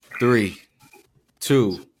3,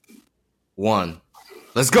 2, 1.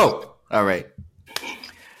 Let's go. All right.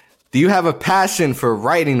 Do you have a passion for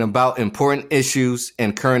writing about important issues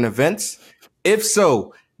and current events? If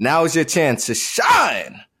so, now is your chance to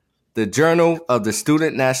shine. The Journal of the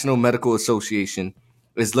Student National Medical Association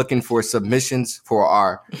is looking for submissions for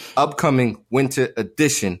our upcoming winter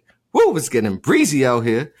edition. Woo, it's getting breezy out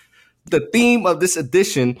here. The theme of this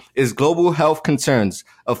edition is global health concerns,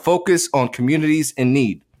 a focus on communities in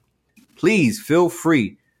need. Please feel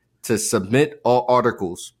free to submit all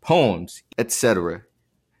articles, poems, etc.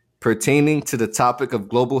 pertaining to the topic of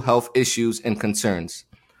global health issues and concerns.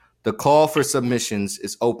 The call for submissions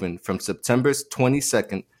is open from September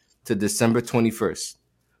 22nd to December 21st.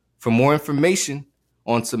 For more information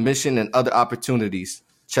on submission and other opportunities,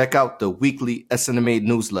 check out the weekly SNMA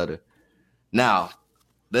newsletter. Now,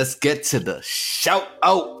 let's get to the shout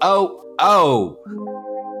out.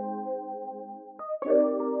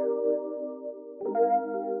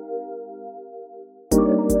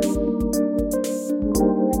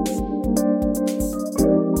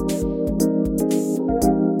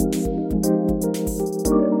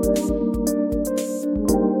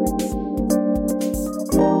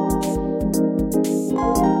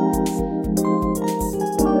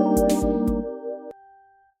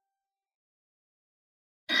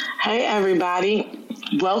 Hey everybody,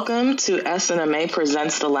 welcome to SNMA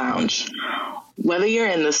Presents The Lounge. Whether you're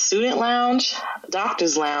in the student lounge,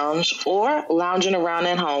 doctor's lounge, or lounging around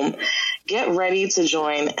at home, get ready to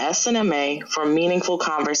join SNMA for meaningful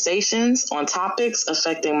conversations on topics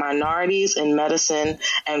affecting minorities in medicine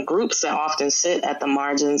and groups that often sit at the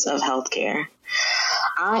margins of healthcare.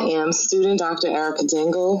 I am student Dr. Erica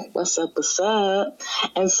Dingle. What's up?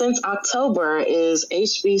 And since October is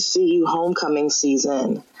HBCU homecoming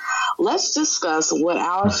season, let's discuss what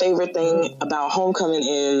our favorite thing about homecoming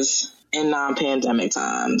is in non-pandemic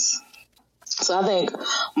times. So I think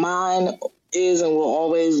mine is and will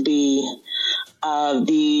always be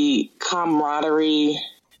the camaraderie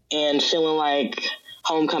and feeling like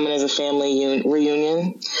homecoming is a family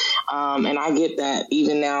reunion. And I get that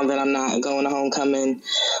even now that I'm not going to homecoming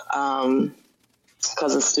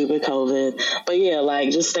because of stupid COVID. But yeah,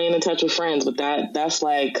 like just staying in touch with friends. But that's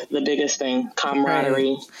like the biggest thing,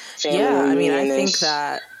 camaraderie, family Yeah, I mean, I reunion-ish think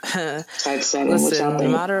that, type setting. listen, no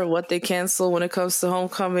matter what they cancel when it comes to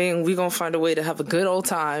homecoming, we're going to find a way to have a good old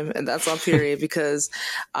time. And that's on period because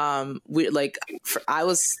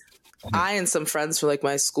I and some friends for like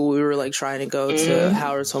my school, we were like trying to go to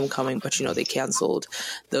Howard's homecoming, but they canceled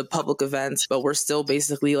the public events, but we're still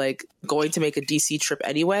basically like going to make a DC trip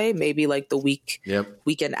anyway, maybe like the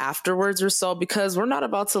weekend afterwards or so, because we're not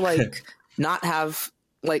about to like not have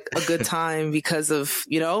like a good time because of,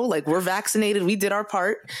 like we're vaccinated. We did our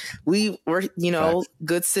part. We were,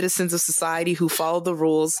 good citizens of society who followed the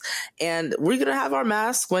rules, and we're going to have our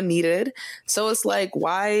masks when needed. So it's like,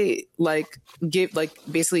 why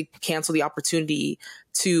basically cancel the opportunity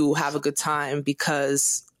to have a good time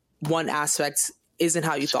because one aspect isn't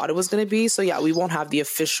how you thought it was going to be. So yeah, we won't have the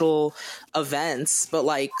official events, but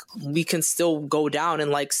like we can still go down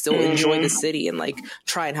and like still enjoy the city and like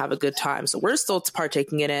try and have a good time. So we're still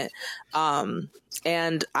partaking in it.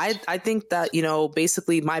 And I think that,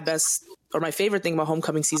 basically my favorite thing about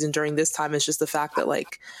homecoming season during this time is just the fact that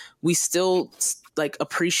like we still like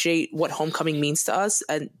appreciate what homecoming means to us,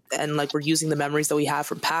 and like we're using the memories that we have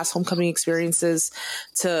from past homecoming experiences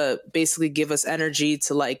to basically give us energy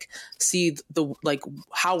to like see the like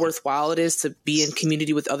how worthwhile it is to be in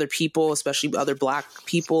community with other people, especially other Black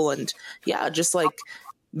people, and yeah, just like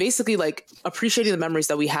basically like appreciating the memories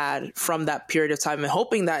that we had from that period of time and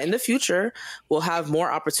hoping that in the future we'll have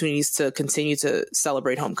more opportunities to continue to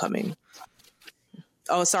celebrate homecoming.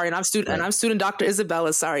 Oh, sorry. And I'm student Dr.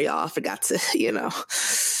 Isabella. Sorry, y'all. I forgot to,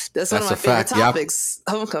 that's one of my favorite topics. Yep.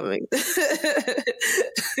 Homecoming.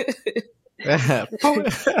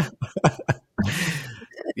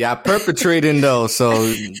 Yeah, perpetrating though.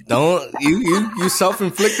 So don't you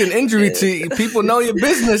self-inflicting injury to people know your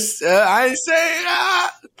business. I ain't saying.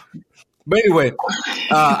 But anyway,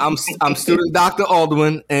 I'm student Dr.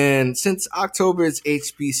 Aldwin, and since October is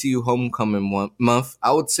HBCU homecoming month,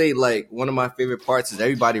 I would say like one of my favorite parts is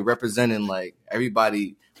everybody representing, like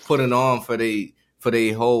everybody putting on for they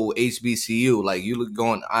whole HBCU. Like you look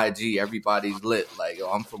on IG, everybody's lit. Like,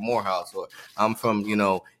 oh, I'm from Morehouse, or I'm from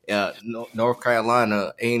North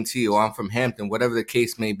Carolina A&T, or I'm from Hampton, whatever the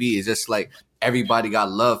case may be. It's just like everybody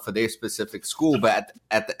got love for their specific school, but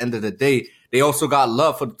at the end of the day, they also got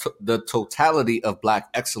love for the totality of Black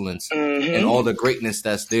excellence and all the greatness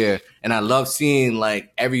that's there. And I love seeing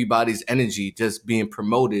like everybody's energy just being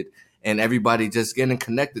promoted and everybody just getting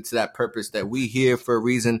connected to that purpose that we here for a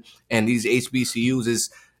reason. And these HBCUs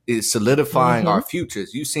is solidifying our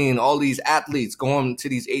futures. You seeing all these athletes going to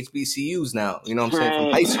these HBCUs now, you know what I'm saying,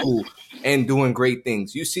 from high school and doing great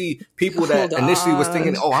things. You see people that initially was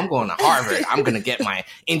thinking, oh, I'm going to Harvard, I'm going to get my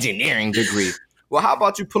engineering degree. Well, how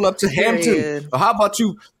about you pull up to Hampton? Or how about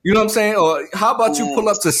you know what I'm saying? Or how about you pull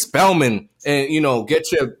up to Spelman and, you know,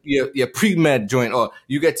 get your pre-med joint, or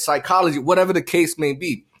you get psychology, whatever the case may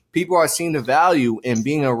be. People are seeing the value in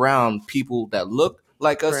being around people that look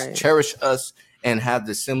like us, cherish us, and have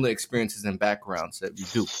the similar experiences and backgrounds that we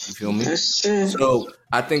do. You feel me? So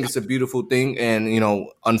I think it's a beautiful thing. And, you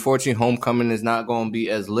know, unfortunately, homecoming is not going to be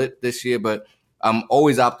as lit this year, but I'm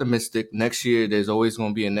always optimistic. Next year, there's always going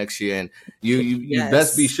to be a next year. And you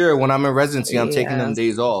best be sure when I'm in residency, I'm taking them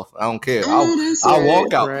days off. I don't care. I'll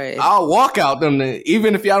walk out. I'll walk out them.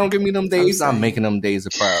 Even if y'all don't give me them days, I'm making them days a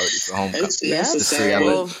priority for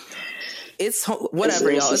homecoming. It's whatever,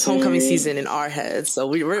 y'all. It's homecoming season in our heads, so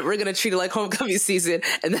we're gonna treat it like homecoming season,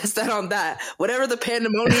 and that's that on that. Whatever the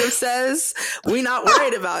pandemonium says, we're not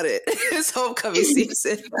worried about it. It's homecoming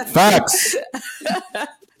season. Facts.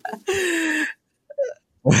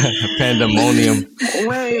 Pandemonium.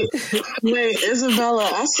 Wait, Isabella,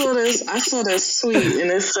 I saw this tweet,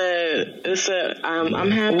 and it said,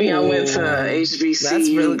 I'm happy I went to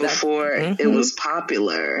HBCU before it was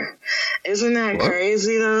popular. Isn't that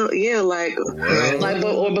crazy though? Yeah,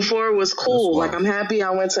 or before it was cool. Like, I'm happy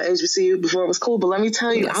I went to HBCU before it was cool. But let me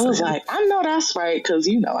tell you, I was like, I know that's right, because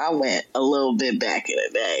you know I went a little bit back in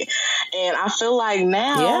the day, and I feel like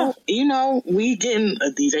now, you know, we getting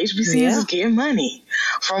these HBCUs is getting money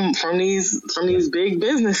from these big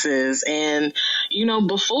businesses. And you know,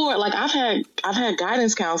 before, like, I've had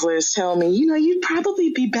guidance counselors tell me, you know, you'd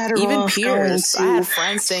probably be better even off peers. I had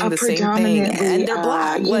friends saying the same thing, and they're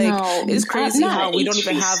Black. Like, it's crazy how we don't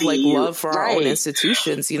even have like love for our own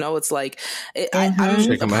institutions. You know, it's like I'm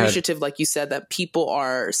appreciative, like you said, that people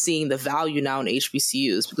are seeing the value now in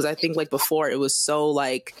HBCUs, because I think like before it was so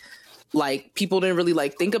like people didn't really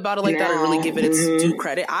like think about it like that or really give it its due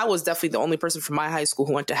credit. I was definitely the only person from my high school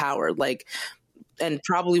who went to Howard, like, and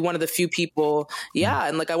probably one of the few people. Yeah.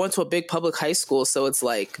 And like, I went to a big public high school. So it's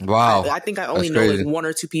like, wow, I think I only know like one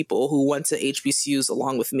or two people who went to HBCUs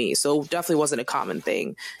along with me. So definitely wasn't a common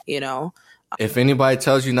thing, you know? If anybody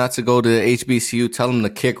tells you not to go to HBCU, tell them to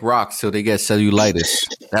kick rocks till they get cellulitis.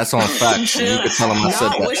 That's on fact. You can tell them I said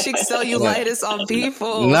that. Not wishing cellulitis on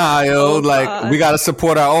people. Nah, yo, we got to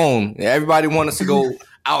support our own. Everybody wants us to go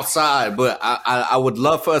outside, but I would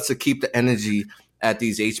love for us to keep the energy at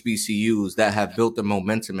these HBCUs that have built the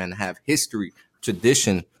momentum and have history,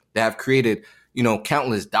 tradition, that have created, you know,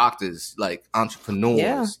 countless doctors, like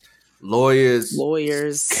entrepreneurs,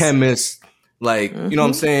 lawyers, chemists, like, you know what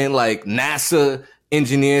I'm saying? Like NASA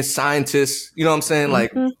engineers, scientists, you know what I'm saying?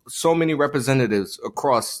 Like so many representatives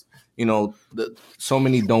across, you know, so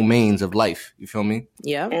many domains of life. You feel me?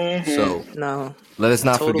 Yeah. So let us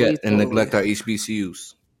not forget and neglect our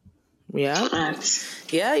HBCUs. Yeah.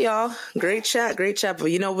 Yeah, y'all. Great chat.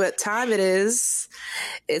 But you know what time it is?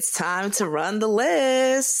 It's time to run the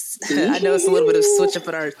list. I know it's a little bit of switch up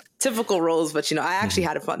in our typical roles, but you know, I actually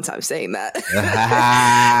had a fun time saying that.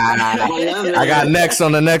 I got next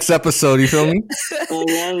on the next episode. You feel me?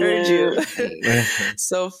 Heard you.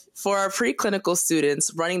 So for our preclinical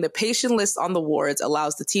students, running the patient list on the wards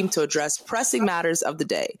allows the team to address pressing matters of the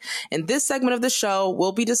day. In this segment of the show,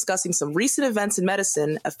 we'll be discussing some recent events in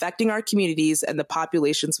medicine affecting our communities and the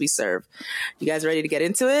populations we serve. You guys ready to get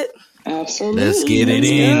into it? Absolutely. Let's get it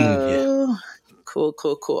in. Yeah. Cool.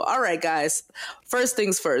 All right, guys. First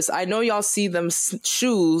things first. I know y'all see them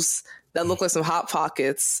shoes that look like some Hot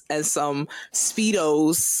Pockets and some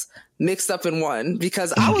Speedos mixed up in one,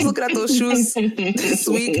 because I was looking at those shoes this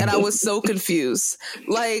week and I was so confused.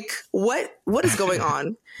 Like, what is going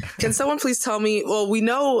on? Can someone please tell me? Well, we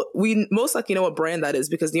most likely know what brand that is,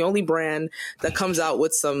 because the only brand that comes out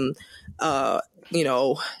with some, you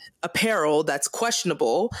know, apparel that's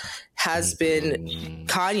questionable has been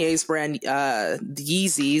Kanye's brand, the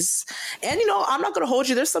Yeezys. And, you know, I'm not going to hold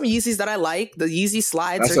you. There's some Yeezys that I like. The Yeezy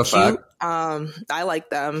slides are cute. I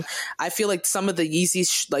like them. I feel like some of the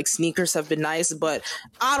Yeezy like sneakers have been nice, but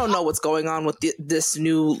I don't know what's going on with this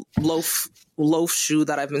new loaf shoe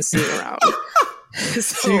that I've been seeing around.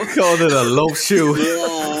 So, you called it a loaf shoe.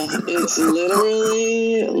 Yeah, it's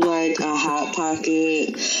literally like a Hot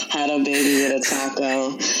Pocket had a baby with a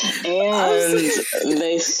taco, and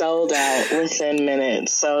they sold out within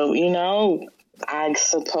minutes. So, you know, I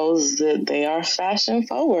suppose that they are fashion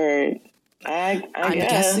forward. I'm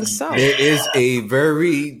guessing so. There is a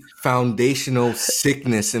very foundational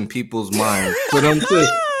sickness in people's minds for them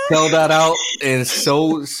to sell that out in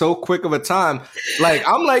so quick of a time. Like,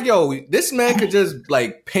 I'm like, yo, this man could just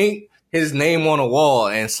like paint his name on a wall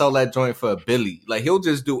and sell that joint for $1 billion. Like, he'll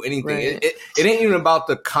just do anything. Right. It ain't even about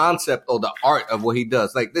the concept or the art of what he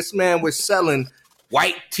does. Like, this man was selling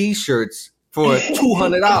white T-shirts for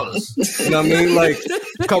 $200. You know what I mean? Like,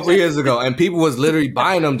 a couple years ago, and people was literally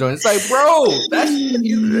buying them joints. It's like, bro,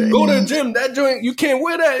 go to the gym. That joint, you can't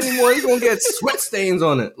wear that anymore. You're gonna get sweat stains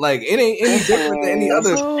on it. Like, it ain't any different than any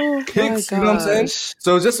other kicks. You know what I'm saying?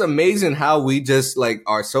 So it's just amazing how we just like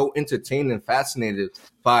are so entertained and fascinated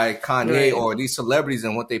by Kanye or these celebrities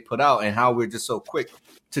and what they put out, and how we're just so quick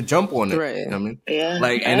to jump on it. Right. You know what I mean? Yeah.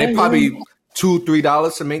 Like, and it probably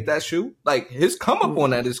 $2-3 to make that shoe. Like, his come up on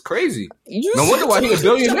that is crazy. No wonder why he a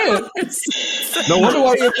billionaire. No wonder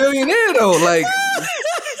why he a billionaire though. Like,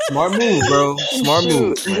 smart move, bro. Smart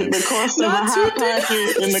move. The cost of a hot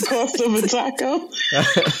pocket and the cost of a taco.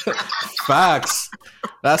 Facts.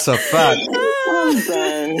 That's a fact. I'm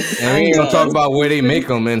done. And we ain't gonna talk about where they make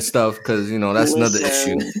them and stuff, because you know that's another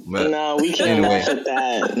issue. But no, we can't laugh at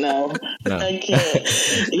that. No, I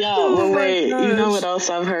can't. Yeah, but wait, you know what else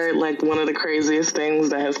I've heard? Like, one of the craziest things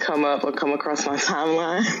that has come up or come across my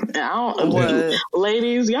timeline. And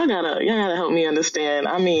ladies, y'all gotta help me understand.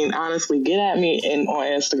 I mean, honestly, get at me on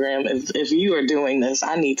Instagram if you are doing this.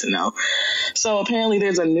 I need to know. So apparently,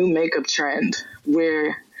 there's a new makeup trend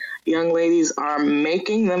where young ladies are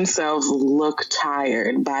making themselves look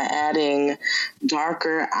tired by adding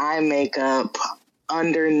darker eye makeup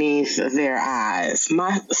underneath their eyes.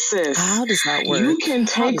 My sis, how does that work? You can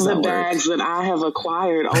take the bags that I have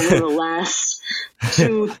acquired over the last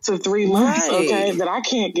 2 to 3 months, okay, that I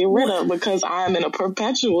can't get rid of because I am in a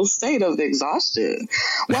perpetual state of exhaustion.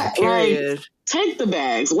 What, like, take the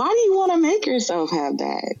bags. Why do you want to make yourself have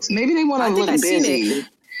bags? Maybe they want to look busy.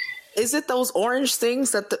 Is it those orange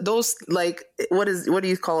things that those, like, what do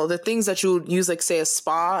you call it? The things that you use, like, say, a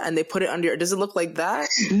spa, and they put it under your, does it look like that?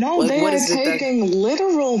 No, like, they are taking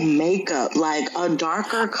literal makeup, like a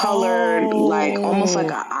darker colored, like almost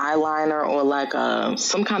like an eyeliner or like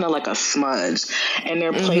some kind of like a smudge. And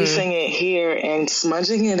they're placing it here and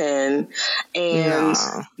smudging it in, and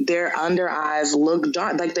their under eyes look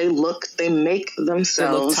dark. Like, they make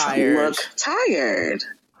themselves look tired.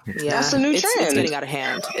 Yeah, that's a new trend. It's getting out of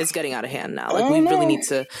hand. It's getting out of hand now. Like, we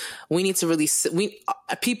need to really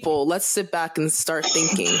people, let's sit back and start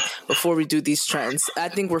thinking before we do these trends. I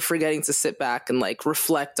think we're forgetting to sit back and like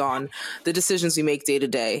reflect on the decisions we make day to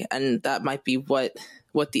day, and that might be what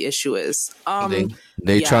the issue is.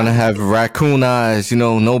 They trying to have raccoon eyes,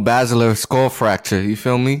 no basilar skull fracture. You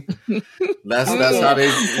feel me? That's how they.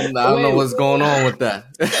 I don't know what's going on with that.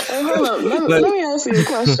 Hold up, let me ask you a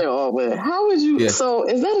question, Alwyn. How would you? Yeah. So,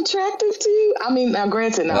 is that attractive to you? I mean, now,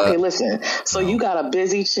 granted, okay, listen. So you got a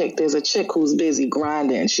busy chick. There's a chick who's busy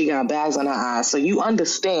grinding. She got bags on her eyes. So you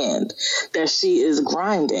understand that she is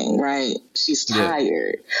grinding, right? She's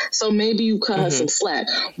tired. So maybe you cut her some slack.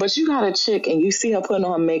 But you got a chick and you see her putting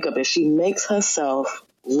on makeup and she makes herself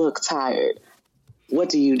look tired. What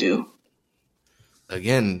do you do?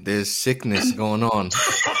 Again, there's sickness going on.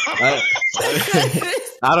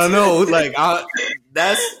 I don't know. Like,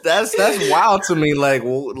 that's wild to me. Like,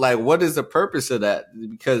 what is the purpose of that?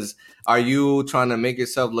 Because are you trying to make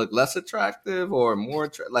yourself look less attractive or more?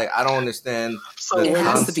 Like, I don't understand. So it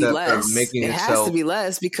has to be less. It has to be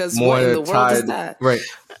less because what in the world is that? Right.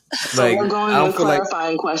 So we're going with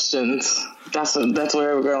clarifying questions. That's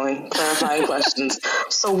where we're going. Clarifying questions.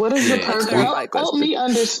 So what is the purpose? Help me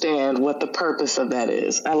understand what the purpose of that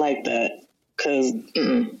is. I like that. Because,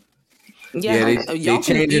 y'all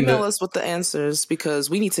can email us with the answers because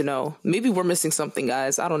we need to know. Maybe we're missing something,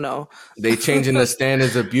 guys. I don't know. They changing the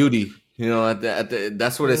standards of beauty.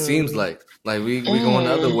 That's what it seems like. Like, we going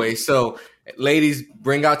the other way. So, ladies,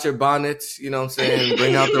 bring out your bonnets. You know what I'm saying?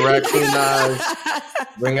 Bring out the raccoon eyes.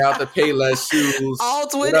 Bring out the Payless shoes. All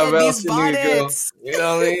twin these bonnets. You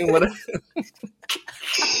know what I mean?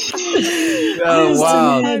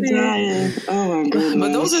 Wow. Oh my goodness.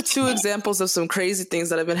 But those are two examples of some crazy things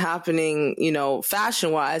that have been happening,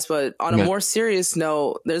 fashion wise. But on a more serious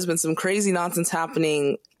note, there's been some crazy nonsense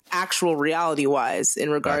happening actual reality wise in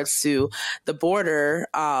regards to the border,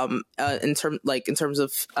 in terms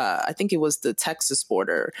of I think it was the Texas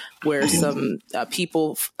border where some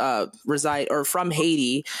people reside or from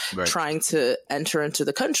Haiti trying to enter into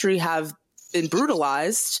the country have been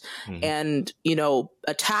brutalized and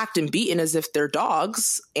attacked and beaten as if they're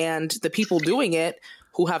dogs, and the people doing it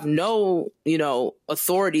who have no, you know,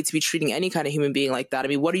 authority to be treating any kind of human being like that. I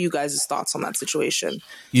mean, what are you guys' thoughts on that situation?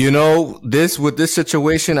 You know, with this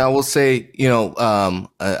situation, I will say, you know,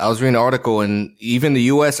 I was reading an article, and even the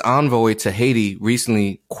U.S. envoy to Haiti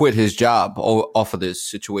recently quit his job off of this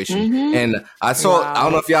situation. And I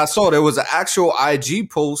don't know if y'all saw, there was an actual IG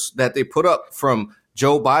post that they put up from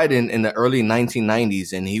Joe Biden in the early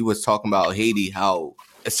 1990s, and he was talking about Haiti, how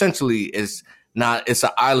essentially it's an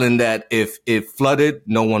island that if it flooded,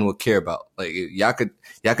 no one would care about. Like, y'all could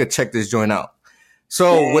check this joint out.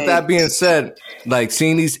 So with that being said, like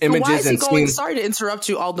seeing these images and seeing, sorry to interrupt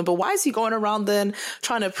you, Alden, but why is he going around then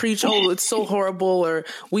trying to preach, oh, it's so horrible, or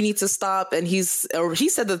we need to stop? And he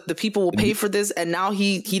said that the people will pay for this, and now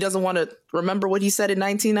he doesn't want to remember what he said in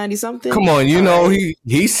 1990 something. Come on, you know,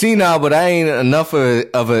 he's senile, but I ain't enough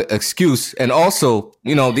of an excuse. And also,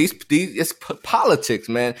 you know, these it's politics,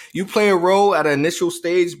 man. You play a role at an initial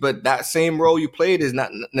stage, but that same role you played is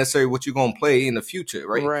not necessarily what you're gonna play in the future,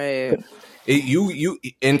 right? Right. You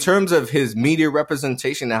in terms of his media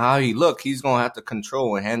representation and how he look, he's gonna have to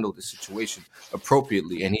control and handle the situation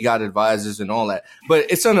appropriately, and he got advisors and all that. But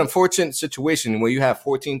it's an unfortunate situation where you have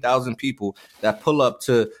 14,000 people that pull up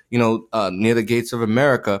to, you know, near the gates of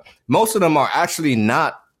America. Most of them are actually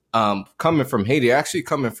not coming from Haiti, they're actually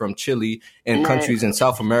coming from Chile and countries in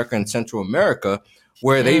South America and Central America,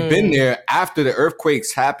 where they've been there after the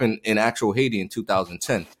earthquakes happened in actual Haiti in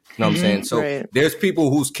 2010. You know what I'm saying? So there's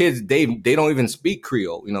people whose kids, they don't even speak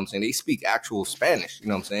Creole. You know what I'm saying? They speak actual Spanish. You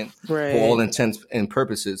know what I'm saying? Right. For all intents and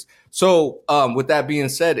purposes. So with that being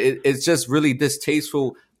said, it's just really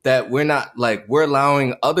distasteful that we're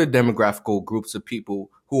allowing other demographical groups of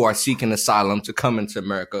people who are seeking asylum to come into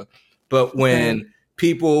America. But when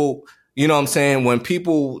people, you know what I'm saying, when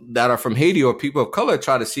people that are from Haiti or people of color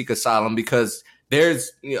try to seek asylum, because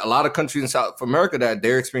there's a lot of countries in South America that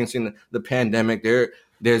they're experiencing the pandemic,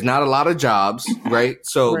 there's not a lot of jobs, right?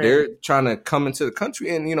 So they're trying to come into the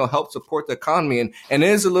country and, you know, help support the economy. And it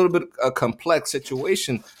is a little bit a complex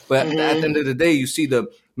situation. But at the end of the day, you see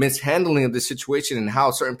the mishandling of the situation and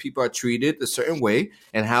how certain people are treated a certain way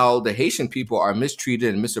and how the Haitian people are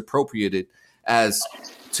mistreated and misappropriated as,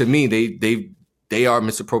 to me, they are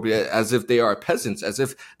misappropriated as if they are peasants, as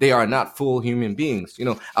if they are not full human beings. You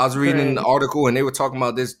know, I was reading an article and they were talking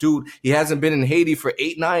about this dude. He hasn't been in Haiti for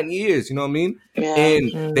 8-9 years. You know what I mean? Yeah.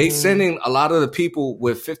 And they sending a lot of the people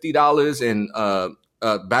with $50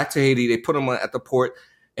 and back to Haiti. They put them at the port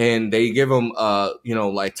and they give them, you know,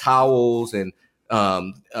 like towels and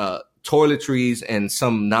toiletries and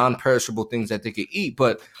some non-perishable things that they could eat.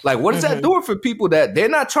 But like, what is that doing for people that they're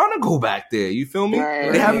not trying to go back there? You feel me?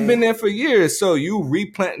 They haven't been there for years. So you're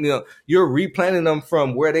replanting them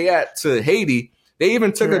from where they at to Haiti. They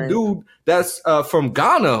even took a dude that's from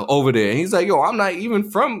Ghana over there. And he's like, yo, I'm not even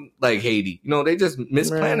from like Haiti. You know, they just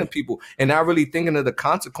misplanting people and not really thinking of the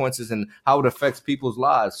consequences and how it affects people's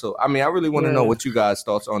lives. So, I mean, I really want to know what you guys'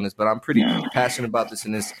 thoughts on this, but I'm pretty passionate about this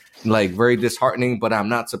and it's like very disheartening, but I'm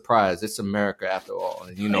not surprised. It's America after all.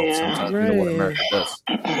 And you know, sometimes you know what America does.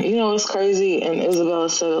 You know, it's crazy. And Isabella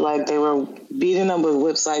said it like they were beating them with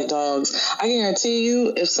whips like dogs. I guarantee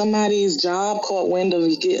you, if somebody's job caught wind of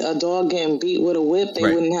a dog getting beat with a whip, they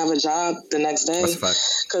wouldn't have a job the next day.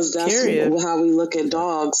 Because that's how we look at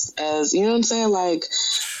dogs as, you know what I'm saying? Like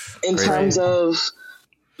in terms of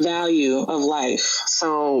value of life.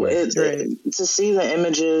 So to see the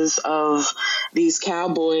images of these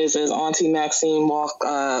cowboys, as Auntie Maxine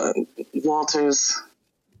Walters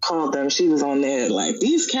called them, she was on there like,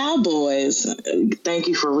 these cowboys, thank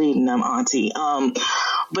you for reading them, Auntie.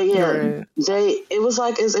 But it was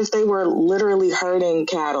like as if they were literally herding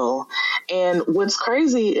cattle. And what's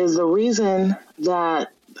crazy is the reason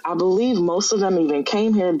that I believe most of them even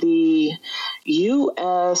came here, the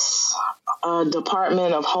U.S.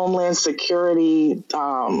 Department of Homeland Security,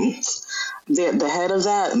 the head of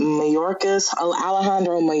that,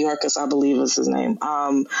 Alejandro Mayorkas, I believe is his name,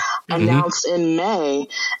 announced in May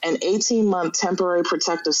an 18-month temporary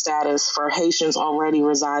protective status for Haitians already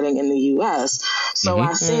residing in the U.S. So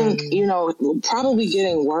I think, you know, probably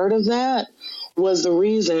getting word of that was the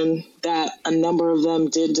reason that a number of them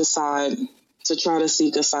did decide to try to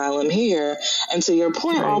seek asylum here. And to your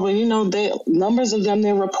point, Aubrey, you know, numbers of them,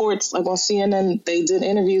 their reports, like on CNN, they did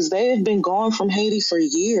interviews. They have been gone from Haiti for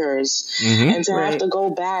years. And to have to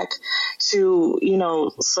go back to, you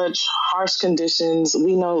know, such harsh conditions.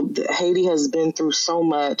 We know that Haiti has been through so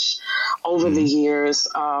much over the years.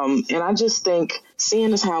 And I just think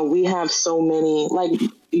seeing as how we have so many, like,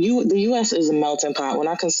 the U.S. is a melting pot. When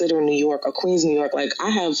I consider New York or Queens, New York, like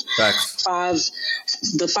I have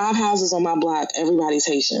five houses on my block, everybody's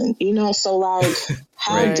Haitian, you know? So like,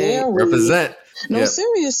 how dare we represent? No,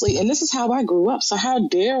 seriously. And this is how I grew up. So how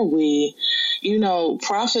dare we,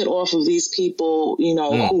 profit off of these people,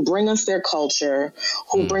 who bring us their culture,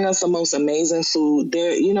 who bring us the most amazing food.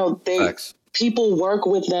 Facts. People work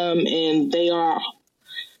with them and they are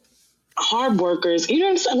hard workers. You know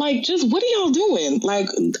what I'm saying? Like, just what are y'all doing? Like,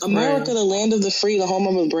 America, the land of the free, the home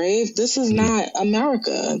of the brave. This is not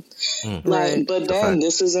America. But then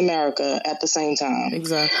this is America at the same time.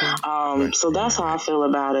 Exactly. So that's how I feel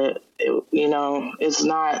about it. It's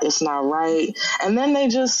not right. And then they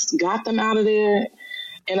just got them out of there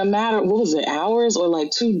in a matter, what was it, hours or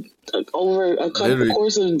like over a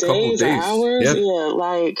course of days or hours? Yep. Yeah,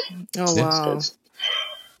 like, wow.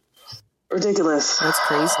 Ridiculous. That's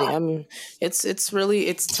crazy. I mean,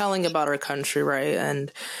 it's telling about our country, right? And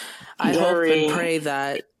I hope and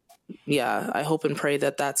pray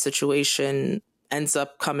that that situation ends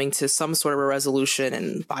up coming to some sort of a resolution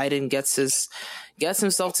and Biden gets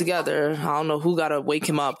himself together. I don't know who got to wake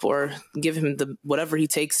him up or give him whatever he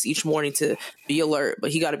takes each morning to be alert,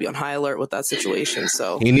 but he got to be on high alert with that situation.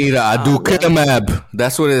 So he need a aducanumab.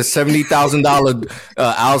 That's what it is, $70,000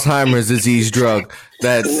 Alzheimer's disease drug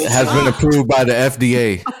that has been approved by the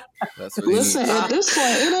FDA. Listen, at this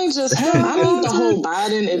point, it ain't just him. I need the whole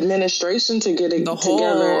Biden administration to get it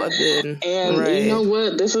together. And you know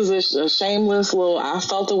what? This is a shameless little, I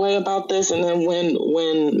felt a way about this. And then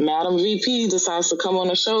when Madam VP decides to come on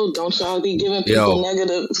the show, don't y'all be giving people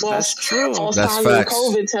negative false positive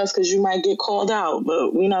COVID tests because you might get called out.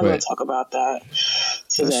 But we're not going to talk about that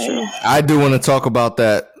today. I do want to talk about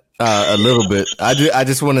that. A little bit. I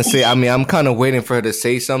just want to say, I mean, I'm kind of waiting for her to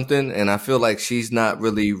say something, and I feel like she's not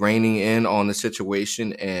really reining in on the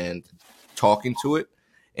situation and talking to it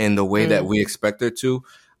in the way that we expect her to,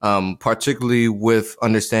 particularly with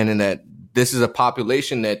understanding that this is a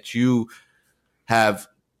population that you have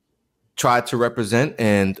tried to represent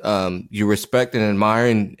and you respect and admire,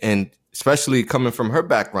 and especially coming from her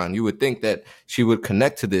background, you would think that she would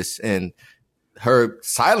connect to this, and her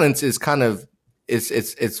silence is kind of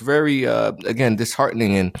It's very, again,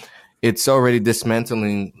 disheartening, and it's already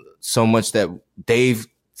dismantling so much that they've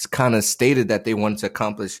kind of stated that they wanted to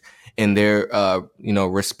accomplish in their,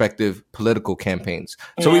 respective political campaigns.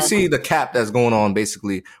 So we see the cap that's going on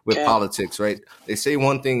basically with politics, right? They say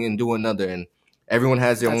one thing and do another, and everyone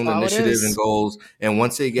has their own initiative and goals. And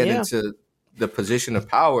once they get into the position of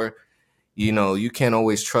power, you can't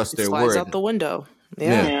always trust their word. Flies out the window.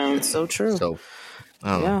 Yeah, it's so true. So.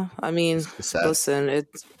 I mean, listen,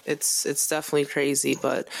 it's definitely crazy,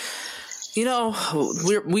 but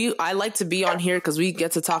I like to be on here because we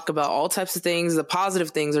get to talk about all types of things. The positive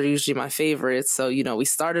things are usually my favorites. So, we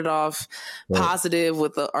started off positive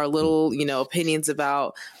with our little, opinions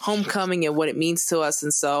about homecoming and what it means to us.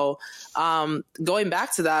 And so, going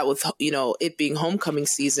back to that with, it being homecoming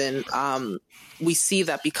season, we see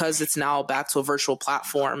that because it's now back to a virtual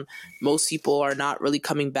platform, most people are not really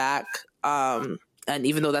coming back. And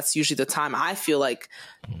even though that's usually the time, I feel like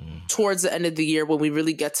towards the end of the year when we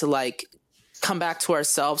really get to like come back to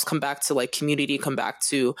ourselves, come back to like community, come back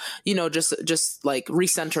to, just like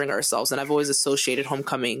recentering ourselves. And I've always associated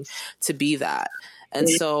homecoming to be that. And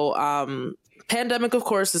so pandemic, of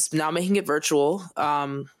course, is now making it virtual.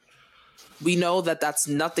 We know that that's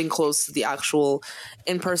nothing close to the actual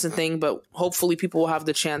in-person thing, but hopefully people will have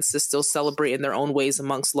the chance to still celebrate in their own ways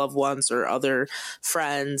amongst loved ones or other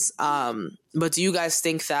friends. But do you guys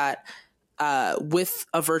think that with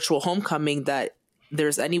a virtual homecoming that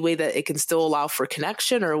there's any way that it can still allow for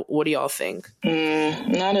connection, or what do y'all think?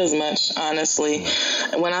 Not as much, honestly.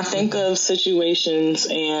 When I think of situations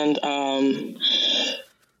and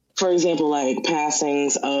for example, like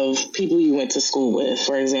passings of people you went to school with,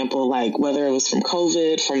 for example, like whether it was from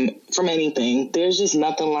COVID, from anything, there's just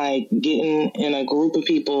nothing like getting in a group of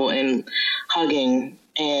people and hugging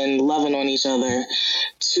and loving on each other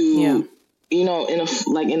to, in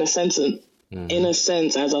a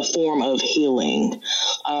sense, as a form of healing.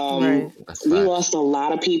 We lost a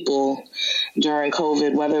lot of people during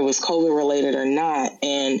COVID, whether it was COVID related or not.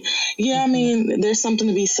 And I mean, there's something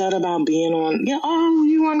to be said about being on,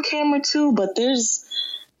 you on camera too, but there's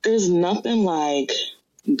nothing like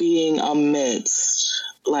being amidst,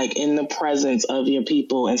 like in the presence of your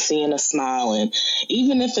people and seeing a smile. And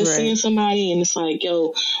even if it's seeing somebody and it's like,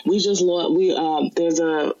 we just lost, there's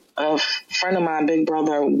a friend of mine, big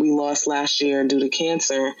brother, we lost last year due to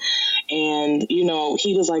cancer. And,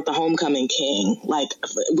 he was like the homecoming king. Like,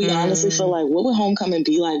 we honestly feel like, what would homecoming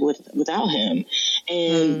be like without him?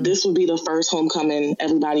 And this would be the first homecoming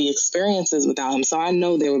everybody experiences without him. So I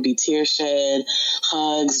know there would be tears shed,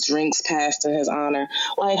 hugs, drinks passed in his honor.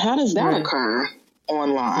 Like, how does that occur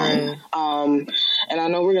online? And I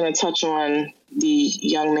know we're going to touch on the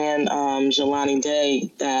young man, Jelani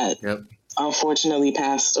Day, that unfortunately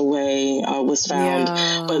passed away, was found.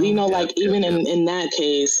 Yeah. But, like, even in that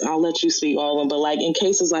case, I'll let you speak all of them, but, like, in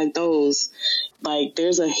cases like those, like,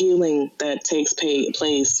 there's a healing that takes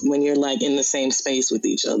place when you're, like, in the same space with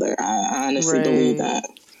each other. I honestly believe that.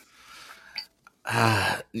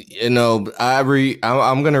 I'm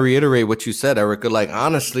going to reiterate what you said, Erica. Like,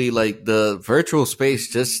 honestly, like, the virtual space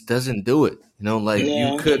just doesn't do it.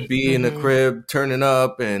 You could be in the crib turning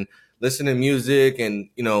up and listening to music and,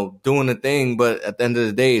 doing the thing. But at the end of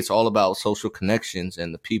the day, it's all about social connections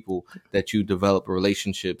and the people that you develop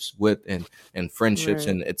relationships with and friendships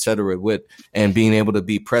and et cetera with, and being able to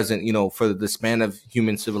be present, for the span of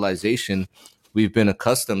human civilization. We've been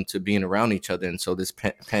accustomed to being around each other. And so this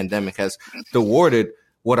pandemic has thwarted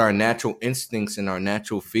what our natural instincts and our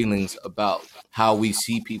natural feelings about how we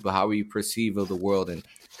see people, how we perceive of the world, and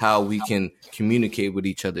how we can communicate with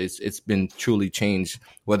each other. It's been truly changed,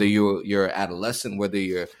 whether you're an adolescent, whether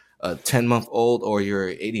you're a 10-month-old or you're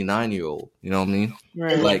an 89-year-old, you know what I mean?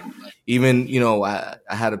 Right. Like, even, I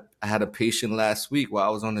had a patient last week while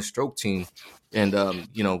I was on the stroke team, and,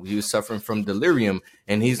 he was suffering from delirium,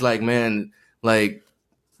 and he's like, man, like,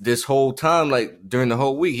 this whole time, like, during the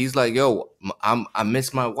whole week, he's like, yo, I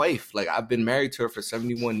miss my wife. Like, I've been married to her for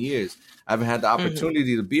 71 years. I haven't had the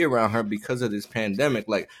opportunity to be around her because of this pandemic.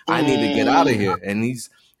 Like, I need to get out of here. And he's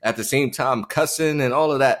at the same time cussing and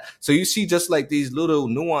all of that. So you see just like these little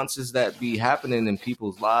nuances that be happening in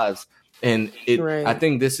people's lives. And I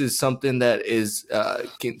think this is something that is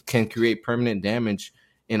can create permanent damage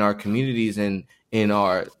in our communities and in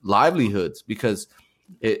our livelihoods, because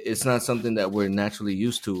it's not something that we're naturally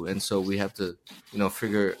used to. And so we have to,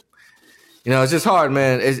 figure, it's just hard,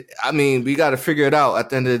 man. We got to figure it out at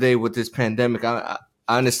the end of the day with this pandemic. I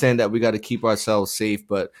understand that we got to keep ourselves safe,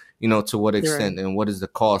 but, to what extent and what is the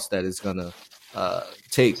cost that it's going to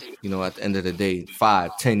take, at the end of the day,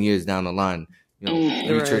 5-10 years down the line.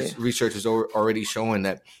 Research is already showing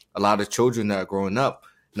that a lot of children that are growing up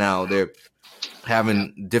now, they're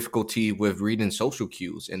having difficulty with reading social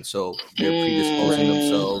cues, and so they're predisposing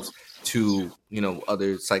themselves to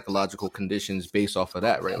other psychological conditions based off of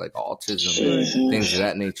that, right? Like autism and things of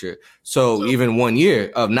that nature. So even 1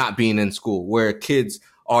 year of not being in school, where kids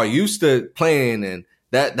are used to playing, and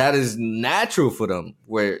that is natural for them,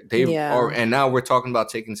 where they are, and now we're talking about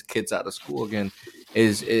taking kids out of school again,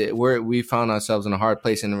 where we found ourselves in a hard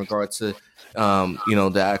place in regards to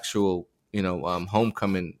the actual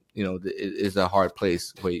homecoming. Is a hard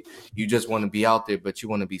place where you just want to be out there, but you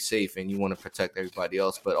want to be safe and you want to protect everybody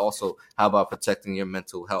else. But also, how about protecting your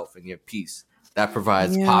mental health and your peace? That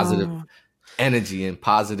provides positive energy and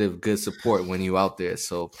positive, good support when you're out there.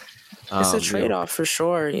 So it's a trade-off for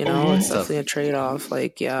sure. It's definitely a trade-off.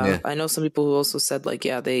 Like, I know some people who also said, like,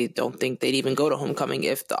 they don't think they'd even go to homecoming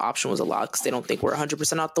if the option was allowed, because they don't think we're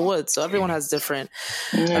 100% out the woods. So everyone has different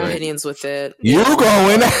opinions with it. You're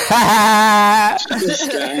going. I'm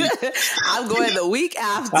going the week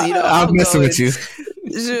after. I'm messing with you.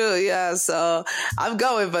 Sure, yeah. So I'm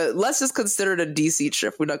going, but let's just consider it a DC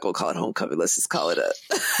trip. We're not going to call it homecoming. Let's just call it a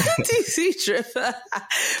DC trip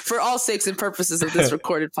for all sakes and purposes of this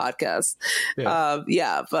recorded podcast.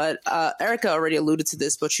 But Erica already alluded to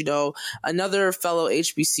this, but another fellow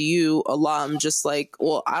HBCU alum,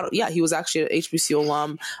 he was actually an HBCU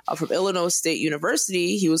alum from Illinois State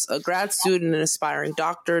University. He was a grad student and an aspiring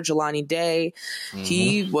doctor, Jelani Day.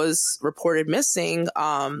 He was reported missing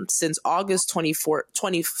since August 2024.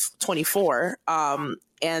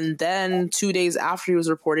 And then 2 days after he was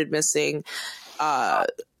reported missing,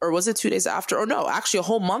 or was it 2 days after? Or no, actually a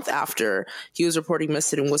whole month after he was reporting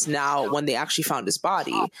missing was now when they actually found his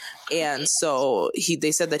body. And so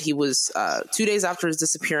they said that he was 2 days after his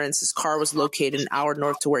disappearance, his car was located an hour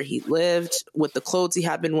north to where he lived with the clothes he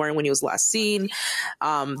had been wearing when he was last seen.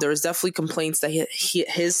 There was definitely complaints that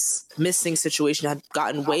his missing situation had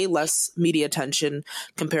gotten way less media attention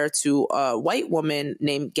compared to a white woman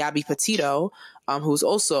named Gabby Petito, who was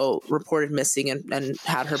also reported missing and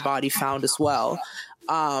had her body found as well.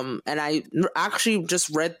 And I actually just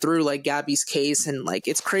read through like Gabby's case, and like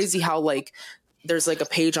it's crazy how like there's like a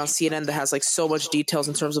page on CNN that has like so much details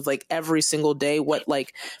in terms of like every single day, what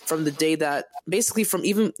like from the day that basically from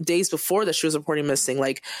even days before that she was reporting missing,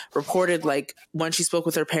 like reported like when she spoke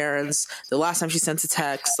with her parents, the last time she sent a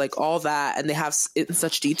text, like all that, and they have it in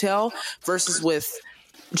such detail versus with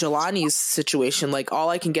Jelani's situation. Like all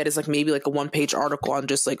I can get is like maybe like a 1-page article on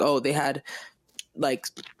just like, oh, they had like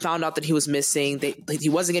found out that he was missing. He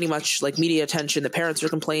wasn't getting much like media attention. The parents were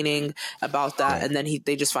complaining about that, and then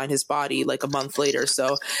they just find his body like a month later.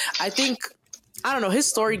 So I think, I don't know, his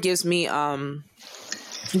story gives me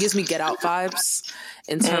It gives me Get Out vibes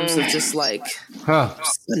in terms of just like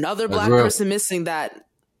just another That's Black real. person missing that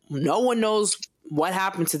no one knows what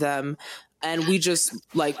happened to them. And we just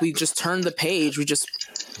turn the page. We just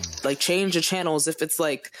like change the channels if it's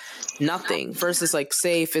like nothing versus like,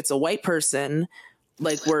 say if it's a white person,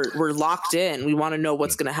 like we're locked in. We want to know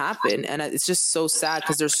what's going to happen. And it's just so sad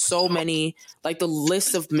because there's so many, like the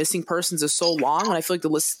list of missing persons is so long. And I feel like the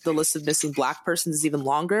list of missing Black persons is even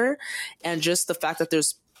longer. And just the fact that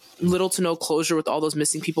there's little to no closure with all those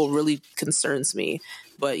missing people really concerns me.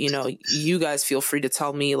 But, you know, you guys feel free to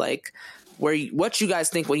tell me like what you guys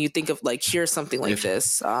think when you think of like, here's something like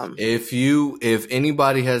this. If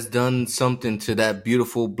anybody has done something to that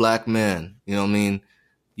beautiful Black man, you know what I mean?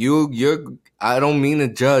 You're I don't mean to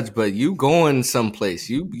judge, but you going someplace.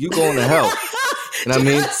 You going to hell. And I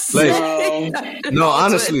mean, like, no,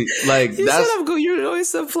 honestly, like that's you're going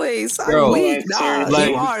someplace. Bro, like,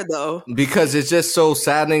 you are though, because it's just so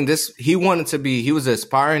saddening. He was an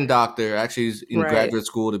aspiring doctor. Actually, he's in graduate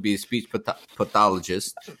school to be a speech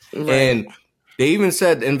pathologist, and they even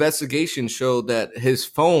said the investigation showed that his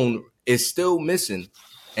phone is still missing.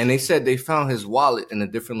 And they said they found his wallet in a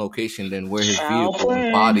different location than where his vehicle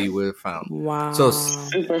and body were found. Wow. So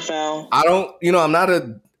super foul. I don't,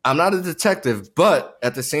 I'm not a detective, but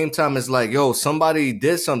at the same time, it's like, yo, somebody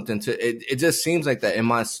did something to it. It just seems like that in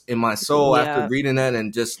my soul after reading that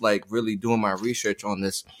and just like really doing my research on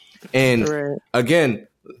this. And again,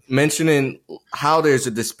 mentioning how there's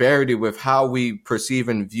a disparity with how we perceive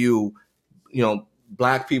and view,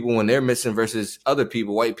 Black people when they're missing versus other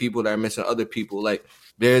people, white people that are missing other people. Like,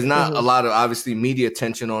 there's not a lot of obviously media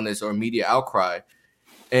attention on this or media outcry.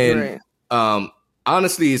 And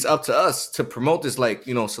honestly, it's up to us to promote this, like,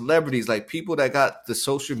 celebrities, like people that got the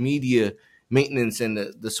social media maintenance and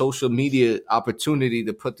the social media opportunity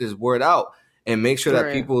to put this word out and make sure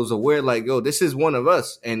that people is aware, like, yo, this is one of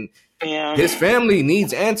us. And his family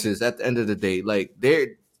needs answers at the end of the day. Like,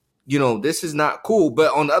 this is not cool.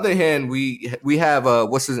 But on the other hand, we have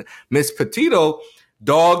Miss Petito,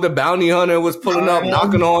 Dog the Bounty Hunter was pulling up,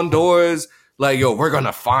 knocking on doors, like, yo, we're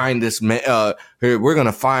gonna find this man. We're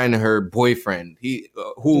gonna find her boyfriend.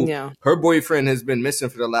 Her boyfriend has been missing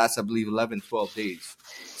for the last, I believe, 11, 12 days.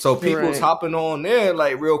 So people's hopping on there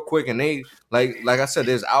like real quick, and they like I said,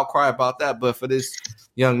 there's outcry about that. But for this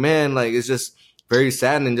young man, like, it's just very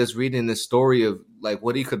saddening just reading the story of like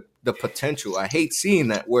what the potential. I hate seeing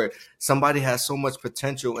that where somebody has so much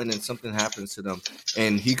potential and then something happens to them,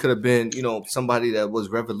 and he could have been, somebody that was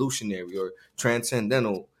revolutionary or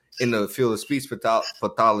transcendental in the field of speech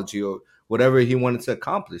pathology or whatever he wanted to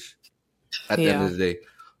accomplish at the end of the day.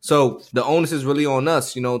 So the onus is really on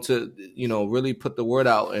us, to, really put the word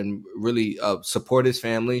out and really support his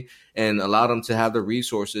family and allow them to have the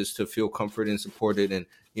resources to feel comforted and supported. And,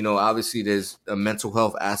 obviously there's a mental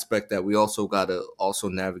health aspect that we also got to also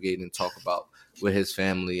navigate and talk about with his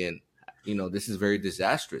family. And, this is very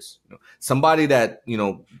disastrous. Somebody that,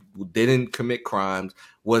 didn't commit crimes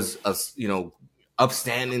was a,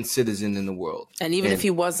 upstanding citizen in the world. And even if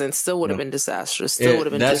he wasn't, still would have been disastrous. Still would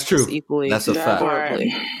have been that's just true. Equally. That's a fact.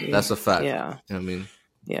 Horribly. That's a fact. Yeah. I mean,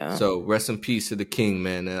 yeah. So rest in peace to the king,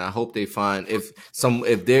 man. And I hope they find if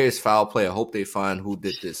there is foul play, I hope they find who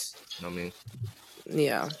did this. You know what I mean?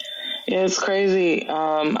 Yeah. Yeah, it's crazy.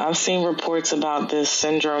 I've seen reports about this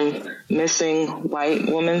syndrome, missing white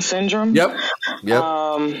woman syndrome. Yep.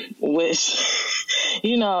 Which,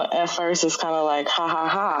 at first it's kind of like, ha ha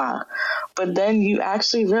ha. But then you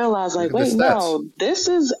actually realize, like, wait, no, this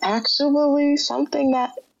is actually something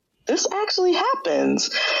that this actually happens,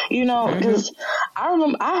 because I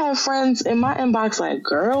remember I have friends in my inbox like,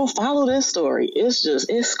 girl, follow this story.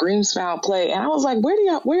 It screams foul play. And I was like,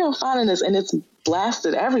 where y'all finding this? And it's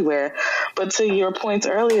blasted everywhere. But to your points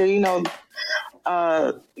earlier, young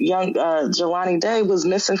Jelani Day was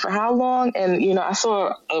missing for how long? And, I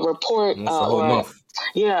saw a report.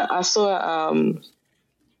 I saw,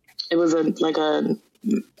 it was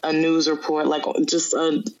a news report, like just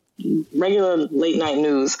a regular late night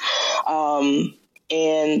news.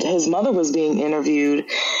 And his mother was being interviewed,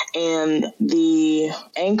 and the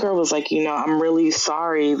anchor was like, I'm really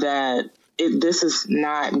sorry that this is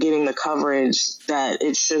not getting the coverage that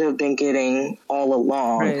it should have been getting all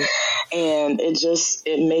along. Right. And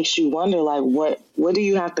it makes you wonder, like, what do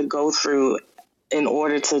you have to go through in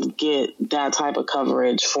order to get that type of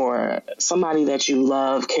coverage for somebody that you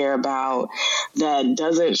love, care about, that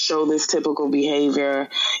doesn't show this typical behavior.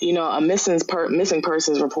 A missing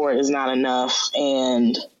persons report is not enough.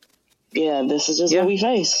 And this is just what we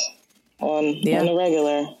face on the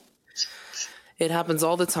regular. It happens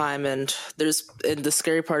all the time, and the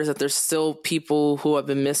scary part is that there's still people who have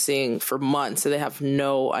been missing for months, and they have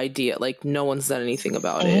no idea. Like, no one's done anything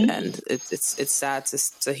about it, and it's sad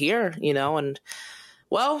to hear, you know. And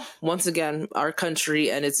well, once again, our country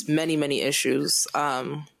and its many, many issues.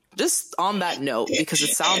 Just on that note, because it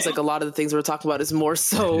sounds like a lot of the things we're talking about is more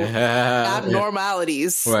so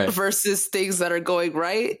abnormalities versus things that are going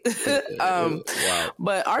right. Wow.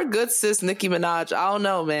 But our good sis, Nicki Minaj, I don't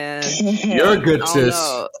know, man. You're a good sis.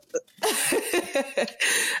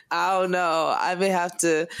 I don't know. I may have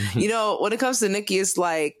to, you know, when it comes to Nicki, it's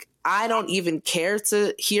like, I don't even care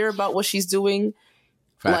to hear about what she's doing.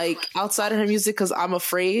 Like outside of her music, because I'm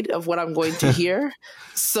afraid of what I'm going to hear.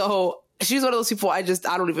 So she's one of those people I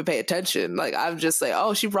don't even pay attention. Like, I'm just like,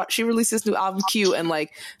 oh, she released this new album, cute, and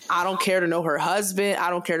like, I don't care to know her husband.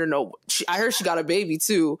 I don't care to know. I heard she got a baby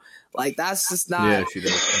too. Like, that's just not. Yeah, she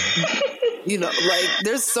does. You know, like,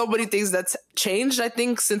 there's so many things that's changed. I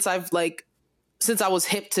think since I was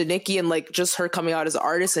hip to Nicki and like just her coming out as an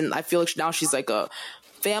artist, and I feel like now she's like a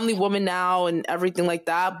family woman now and everything like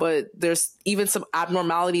that, but there's even some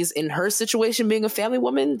abnormalities in her situation being a family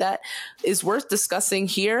woman that is worth discussing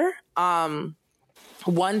here.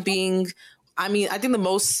 One being, I mean, I think the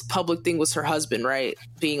most public thing was her husband, right?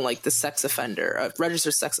 Being like the sex offender, a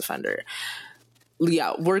registered sex offender.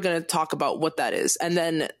 Yeah, we're going to talk about what that is. And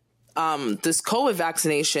then this COVID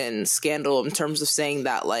vaccination scandal in terms of saying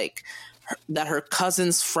that like that her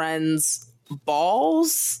cousin's friend's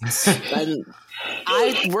balls and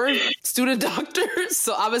we're student doctors,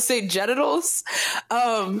 so I'm gonna say genitals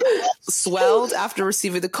swelled after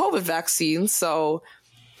receiving the COVID vaccine. So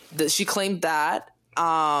she claimed that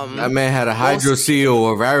that man had a hydrocele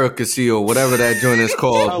or varicocele, whatever that joint is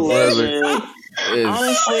called. Whatever.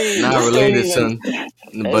 Honestly, not related, son.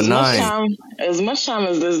 Benign. As much time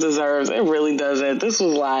as this deserves, it really doesn't. This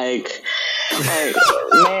was like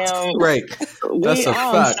ma'am. Right. That's a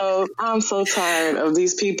fact. I'm so tired of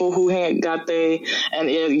these people who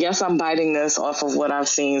yes, I'm biting this off of what I've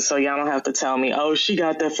seen, so y'all don't have to tell me, oh, she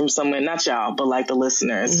got that from somewhere. Not y'all, but like the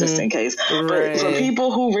listeners, just in case. Right. But for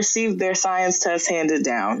people who received their science test handed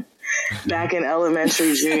down back in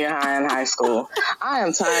elementary, junior high, and high school, I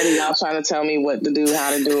am tired of y'all trying to tell me what to do,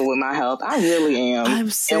 how to do it with my health. I really am.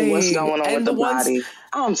 And what's going on with the body.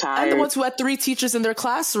 I'm tired. And the ones who had 3 teachers in their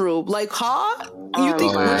classroom. Like, huh? You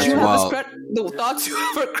think you have the thoughts you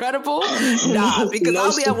have are credible? Nah, because I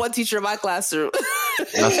only have 1 teacher in my classroom.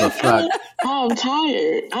 That's a fact. I'm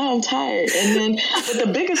tired. And then, but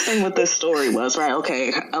the biggest thing with this story was, right,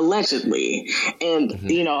 okay, allegedly, and,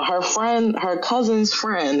 you know, her cousin's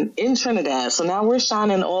friend in Trinidad. So now we're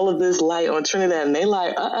shining all of this light on Trinidad, and they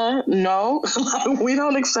like, no, like, we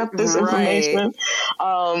don't accept this information.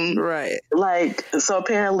 Right. Like, so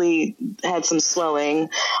apparently had some swelling,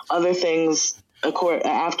 other things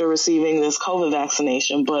after receiving this COVID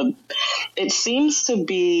vaccination, but it seems to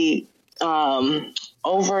be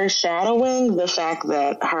overshadowing the fact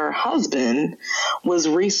that her husband was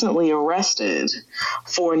recently arrested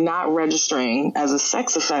for not registering as a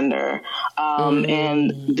sex offender.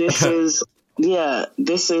 And this is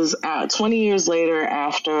 20 years later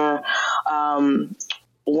after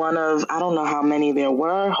one of, I don't know how many there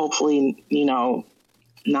were, hopefully, you know,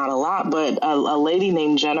 not a lot, but a lady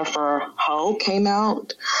named Jennifer Ho came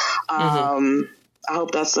out. I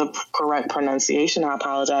hope that's the correct pronunciation. I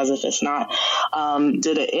apologize if it's not.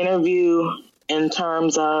 Did an interview in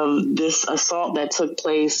terms of this assault that took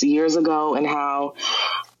place years ago and how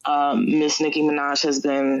Miss Nicki Minaj has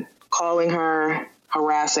been calling her,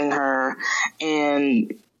 harassing her,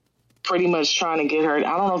 and pretty much trying to get her, I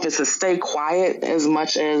don't know if it's to stay quiet as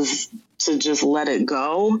much as to just let it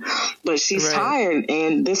go, but she's tired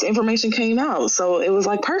and this information came out. So it was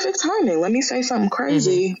like perfect timing. Let me say something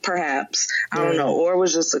crazy, perhaps. I don't know. Or it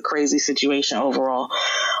was just a crazy situation overall.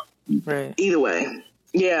 Right. Either way.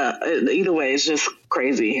 Yeah. Either way, it's just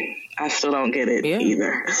crazy. I still don't get it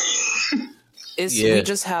either. We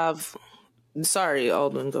just have, sorry,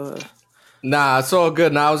 Alden, go ahead. Nah, it's all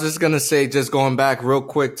good. Now, I was just going to say, just going back real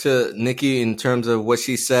quick to Nicki in terms of what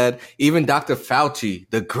she said, even Dr. Fauci,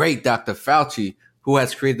 the great Dr. Fauci, who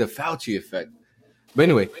has created the Fauci effect. But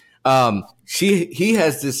anyway, he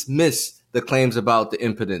has dismissed the claims about the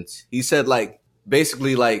impotence. He said, like,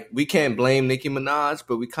 basically, like, we can't blame Nicki Minaj,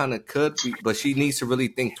 but we kind of could. But she needs to really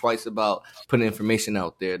think twice about putting information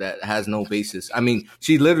out there that has no basis. I mean,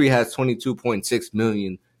 she literally has 22.6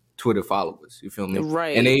 million Twitter followers, you feel me?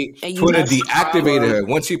 Right. And Twitter deactivated her.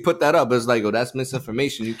 Once she put that up, it's like, oh, that's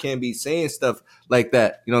misinformation. You can't be saying stuff like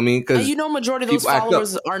that. You know what I mean? And majority of those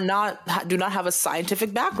followers do not have a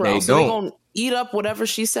scientific background. They don't. eat up whatever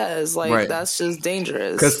she says. Like, that's just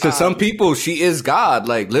dangerous. Because to some people, she is God.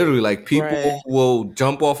 Like, literally, like, people will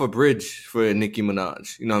jump off a bridge for Nicki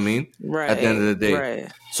Minaj. You know what I mean? Right. At the end of the day.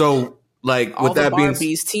 Right. So, like, all with the that Barbies,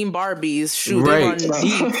 being Team Barbies, shoot, they run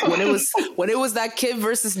deep. When it was that Kid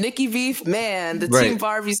versus Nicki beef, man, the Team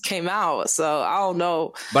Barbies came out. So I don't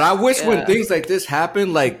know. But I wish when things like this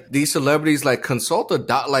happen, like these celebrities, like consult a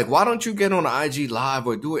doc. Like, why don't you get on an IG live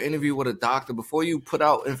or do an interview with a doctor before you put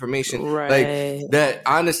out information like that?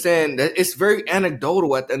 I understand that it's very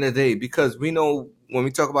anecdotal at the end of the day, because we know when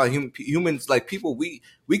we talk about humans, like people, we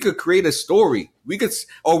could create a story. We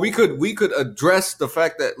could address the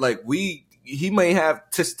fact that like he may have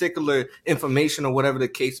testicular information or whatever the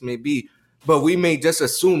case may be, but we may just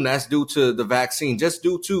assume that's due to the vaccine, just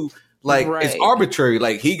due to like it's arbitrary.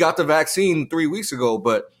 Like he got the vaccine 3 weeks ago,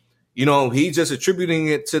 but you know, he's just attributing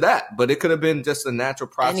it to that. But it could have been just a natural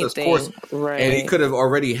process course, and he could have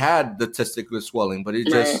already had the testicular swelling, but it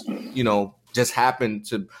just just happened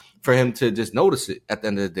for him to just notice it at the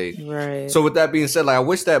end of the day. Right. So with that being said, like I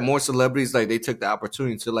wish that more celebrities, like they took the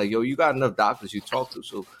opportunity to like, yo, you got enough doctors you talk to,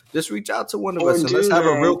 so just reach out to one of us and let's have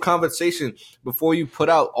a real conversation before you put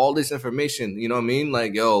out all this information. You know what I mean?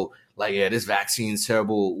 Like, yo, like, yeah, this vaccine's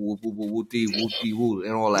terrible, whoopty,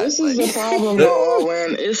 and all that. This is the problem, though,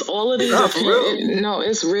 when it's all of these opinions. No,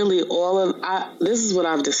 it's really all of. This is what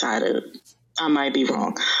I've decided. I might be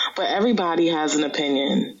wrong, but everybody has an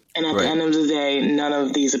opinion. And at the end of the day, none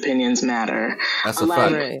of these opinions matter. That's a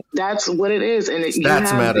fact. That's what it is. And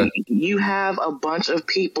you have a bunch of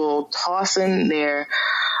people tossing their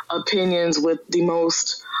opinions with the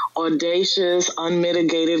most audacious,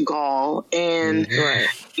 unmitigated gall. And,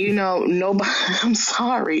 nobody, I'm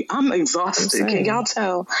sorry, I'm exhausted. Can y'all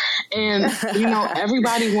tell? And,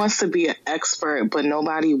 everybody wants to be an expert, but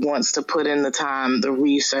nobody wants to put in the time, the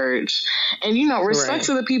research. And, respect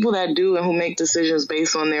to the people that do and who make decisions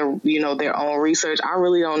based on their own research. I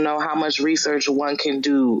really don't know how much research one can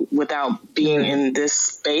do without being in this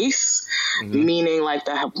space, meaning like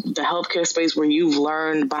the healthcare space where you've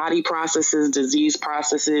learned body processes, disease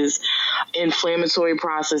processes, inflammatory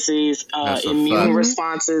processes, immune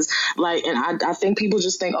responses. Like, and I think people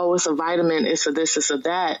just think, oh, it's a vitamin, it's a this, it's a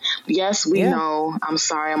that. Yes, we know. I'm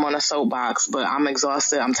sorry, I'm on a soapbox, but I'm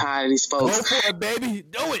exhausted. I'm tired of these folks. Go for it, baby.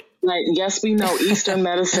 Do it. Like, yes, we know Eastern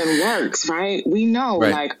medicine works, right? We know,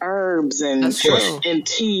 like, herbs and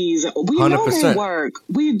teas. We 100%. Know they work.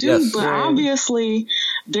 We do, but obviously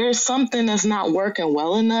there's something that's not working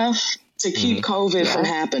well enough to keep COVID from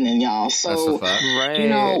happening, y'all. So,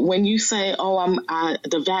 when you say, "Oh,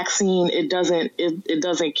 the vaccine," it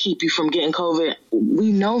doesn't keep you from getting COVID.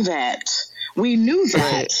 We know that. We knew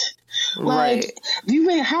that. Like,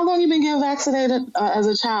 how long you been getting vaccinated as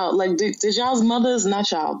a child? Like, did y'all's mothers,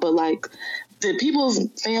 not y'all, but like, did people's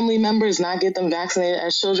family members not get them vaccinated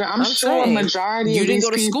as children? I'm sure a majority of these people. You didn't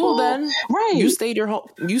go to school then. Right. You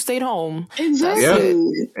stayed home. Exactly.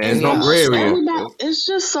 Yeah. And no gray area. It's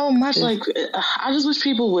just so much like, I just wish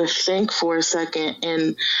people would think for a second.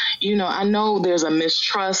 And, I know there's a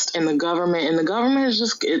mistrust in the government, and the government is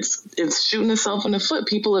just, it's shooting itself in the foot.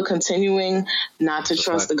 People are continuing not to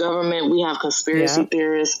trust the government. We have conspiracy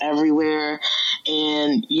theorists everywhere.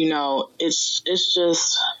 And, it's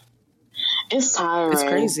just... It's tiring. It's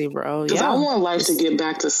crazy, bro. Because I want life to get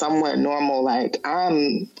back to somewhat normal. Like,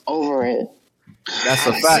 I'm over it. That's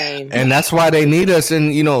a fact. And that's why they need us.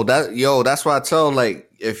 And, that's why I tell,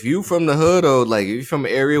 like, if you from the hood or, like, if you from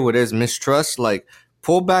an area where there's mistrust, like,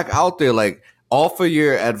 pull back out there. Like, offer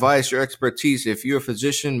your advice, your expertise. If you're a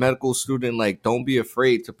physician, medical student, like, don't be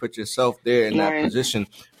afraid to put yourself there in that position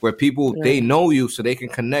where people, they know you so they can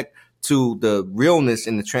connect to the realness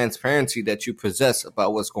and the transparency that you possess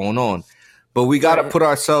about what's going on. But we got to put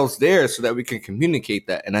ourselves there so that we can communicate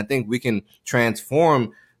that. And I think we can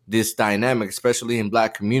transform this dynamic, especially in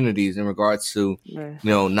Black communities, in regards to,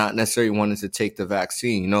 not necessarily wanting to take the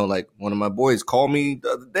vaccine. Like one of my boys called me the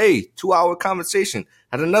other day, 2-hour conversation.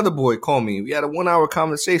 Had another boy call me. We had a 1-hour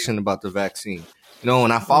conversation about the vaccine.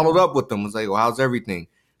 And I followed up with them. Was like, well, how's everything?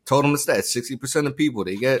 Told them it's that 60% of people,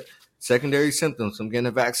 they get secondary symptoms from getting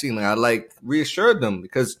a vaccine. Like, I reassured them,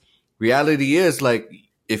 because reality is, like,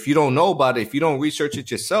 if you don't know about it, if you don't research it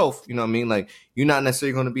yourself, you know what I mean? Like, you're not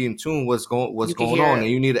necessarily going to be in tune what's going on, and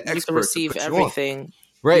you need an expert. You can receive everything.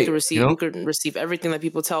 Right. You can receive everything that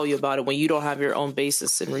people tell you about it when you don't have your own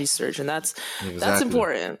basis in research, and that's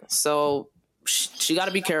important. So she got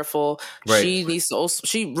to be careful. Right. She needs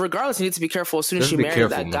to be careful as soon as she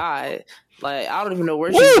married that guy. Like, I don't even know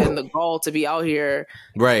where she's getting the gall to be out here.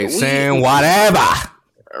 Right. Saying whatever.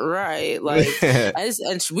 Right. Like,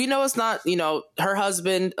 and we know it's not, her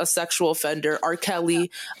husband, a sexual offender. R.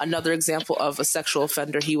 Kelly, another example of a sexual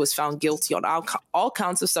offender. He was found guilty on all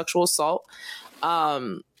counts of sexual assault.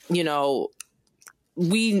 You know,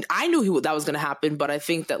 I knew that was going to happen, but I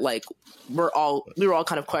think that like we were all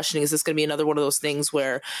kind of questioning, is this going to be another one of those things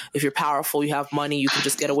where if you're powerful, you have money, you can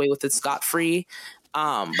just get away with it scot-free?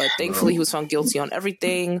 But thankfully he was found guilty on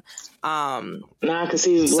everything. Because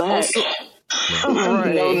he's black.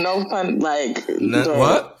 Right. No fun. Like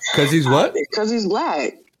what? Because he's what? Because he's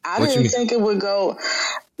black. I didn't think it would go.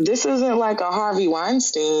 This isn't like a Harvey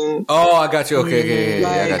Weinstein. Oh, I got you. Okay,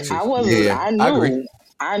 I got you. I wasn't. Yeah. I knew. I agree.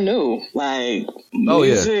 I knew. Like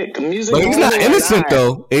music. But he's not innocent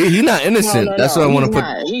though. He's not innocent. No, That's what I want to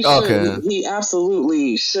put. He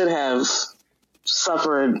absolutely should have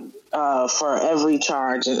suffered for every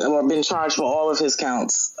charge or been charged for all of his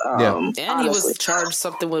counts. And he was charged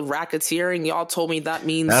something with racketeering. Y'all told me that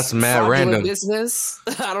means that's mad random business.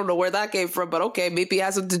 I don't know where that came from, but okay, maybe it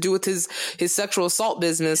has something to do with his sexual assault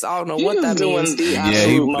business. I don't know what that means.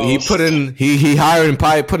 He hired and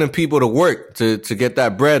probably putting people to work to get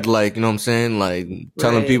that bread. Like, you know what I'm saying? Like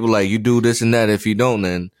telling people like, you do this and that. If you don't,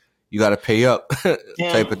 then you got to pay up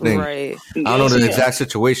type of thing. Right. I don't know the exact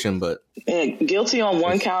situation, but. Guilty on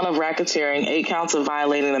 1 count of racketeering, 8 counts of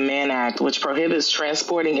violating the Mann Act, which prohibits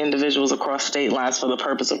transporting individuals across state lines for the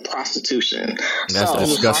purpose of prostitution. That's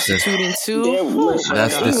disgusting.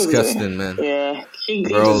 That's disgusting, man. Yeah, he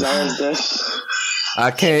deserves this.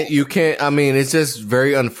 I mean, it's just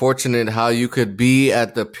very unfortunate how you could be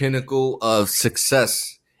at the pinnacle of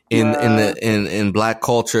success in black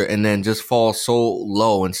culture and then just fall so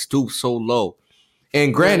low and stoop so low.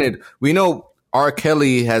 And granted, we know R.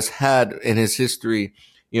 Kelly has had in his history,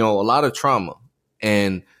 a lot of trauma,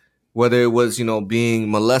 and whether it was, being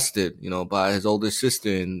molested, by his older sister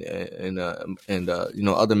and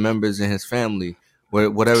other members in his family,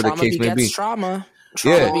 whatever the case may be. Trauma.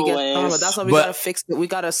 Yeah. That's why we gotta fix it. We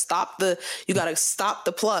gotta stop the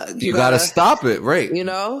plug. You gotta stop it, right?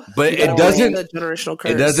 But it doesn't. The generational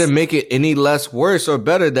curse. It doesn't make it any less worse or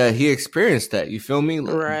better that he experienced that. You feel me?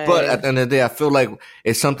 Right. But at the end of the day, I feel like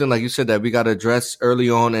it's something like you said that we gotta address early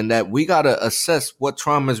on, and that we gotta assess what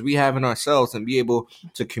traumas we have in ourselves and be able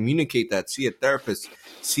to communicate that. See a therapist.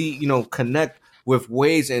 Connect with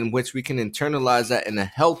ways in which we can internalize that in a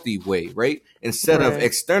healthy way, right? Instead of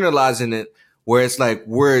externalizing it, where it's like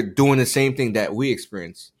we're doing the same thing that we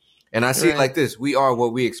experience. And I see it like this. We are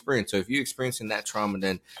what we experience. So if you're experiencing that trauma,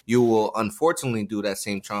 then you will unfortunately do that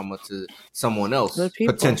same trauma to someone else,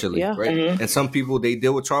 potentially, right? Mm-hmm. And some people, they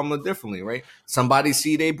deal with trauma differently, right? Somebody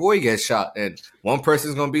see their boy get shot, and one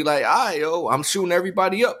person's going to be like, I'm shooting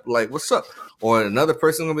everybody up. Like, what's up? Or another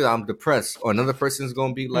person's going to be like, I'm depressed. Or another person's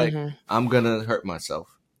going to be like, I'm going to hurt myself.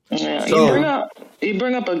 Yeah, so, you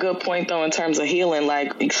bring up a good point though in terms of healing.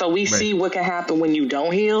 Like, so we see what can happen when you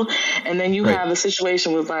don't heal, and then you have a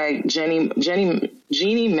situation with like Jeannie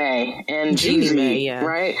Mae and Jeezy,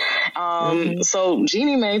 right? So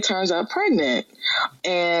Jeannie Mae turns out pregnant,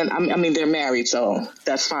 and I mean they're married, so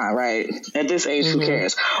that's fine, right? At this age, who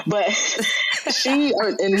cares? But she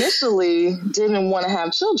initially didn't want to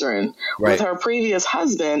have children with her previous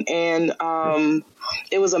husband, and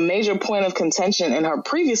it was a major point of contention in her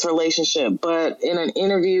previous relationship. But in an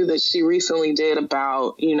interview that she recently did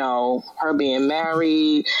about, her being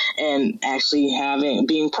married and actually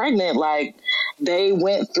being pregnant, like they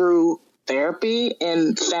went through therapy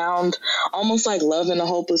and found almost like love in a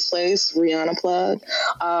hopeless place, Rihanna plug.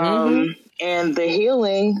 And the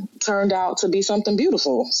healing turned out to be something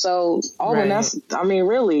beautiful. So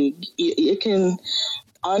really, it can,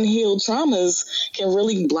 unhealed traumas can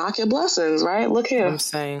really block your blessings, right? Look here. I'm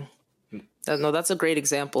saying. No, that's a great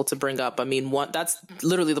example to bring up. I mean, that's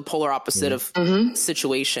literally the polar opposite of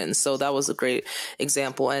situations. So that was a great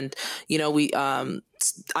example. And,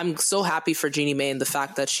 I'm so happy for Jeannie Mae and the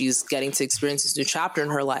fact that she's getting to experience this new chapter in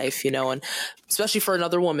her life, and especially for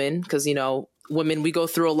another woman, because, women, we go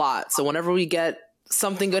through a lot. So whenever we get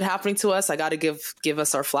something good happening to us, I got to give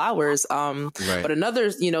us our flowers. But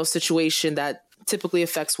another, situation that typically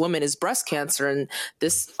affects women is breast cancer, and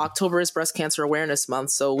this October is Breast Cancer Awareness Month,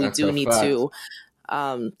 so we do need to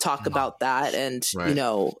talk about that, and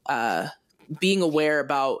being aware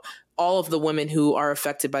about all of the women who are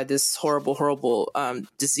affected by this horrible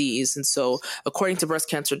disease. And so according to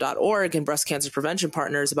breastcancer.org and breast cancer prevention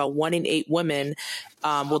partners, about 1 in 8 women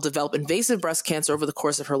will develop invasive breast cancer over the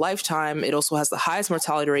course of her lifetime. It also has the highest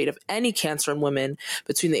mortality rate of any cancer in women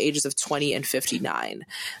between the ages of 20 and 59.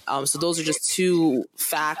 So those are just 2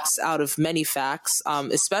 facts out of many facts,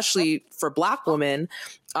 especially for Black women.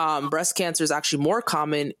 breast cancer is actually more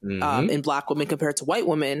common in Black women compared to white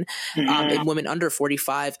women, in women under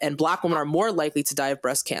 45, and Black women are more likely to die of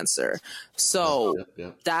breast cancer. So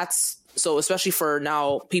that's so, especially for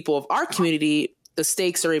now people of our community, the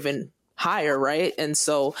stakes are even higher, right? And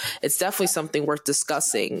so it's definitely something worth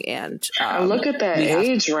discussing. And look at that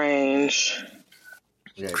age range.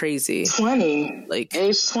 Crazy. 20, like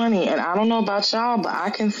age 20. And I don't know about y'all, but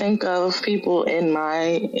I can think of people in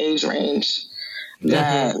my age range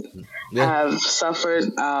that have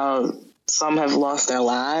suffered. Some have lost their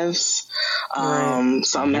lives.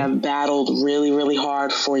 Some have battled really, really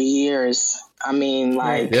hard for years. I mean,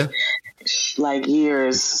 like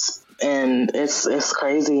years. And it's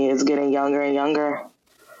crazy. It's getting younger and younger.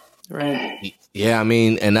 Right. Yeah, I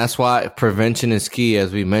mean, and that's why prevention is key,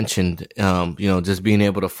 as we mentioned. Just being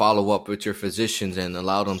able to follow up with your physicians and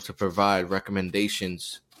allow them to provide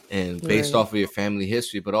recommendations and based off of your family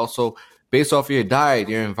history, but also based off of your diet,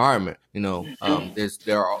 your environment.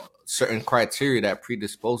 There are certain criteria that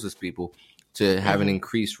predisposes people to have an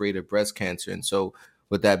increased rate of breast cancer. And so,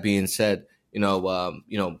 with that being said,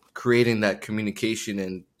 creating that communication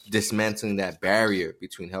and dismantling that barrier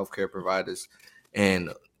between healthcare providers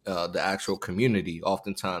and the actual community.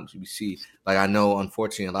 Oftentimes we see, like, I know,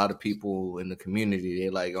 unfortunately, a lot of people in the community,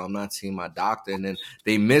 they're like, oh, I'm not seeing my doctor. And then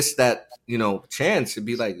they miss that, chance to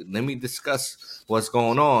be like, let me discuss what's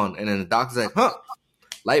going on. And then the doctor's like,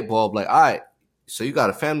 light bulb, like, all right, so you got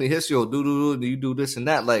a family history, or do you do this and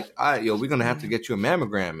that? Like, all right, we're going to have to get you a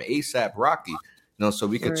mammogram, ASAP Rocky, so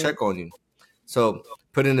we can check on you. So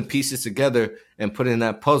putting the pieces together and putting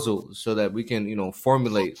that puzzle so that we can,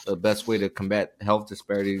 formulate the best way to combat health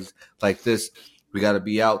disparities like this. We got to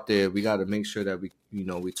be out there. We got to make sure that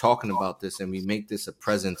we're talking about this and we make this a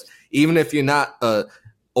presence. Even if you're not a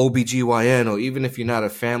OBGYN or even if you're not a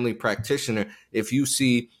family practitioner, if you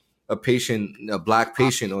see a patient, a Black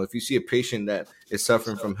patient, or if you see a patient that is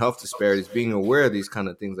suffering from health disparities, being aware of these kind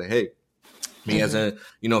of things, like, hey, me as a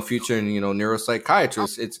future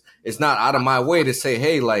neuropsychiatrist, it's not out of my way to say,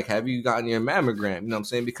 hey, like, have you gotten your mammogram? You know what I'm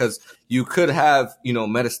saying? Because you could have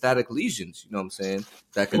metastatic lesions, you know what I'm saying,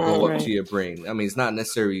 that could go up to your brain. I mean, it's not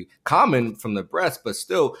necessarily common from the breast, but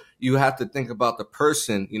still you have to think about the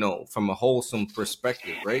person, from a wholesome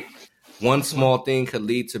perspective, right? One small thing could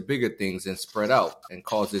lead to bigger things and spread out and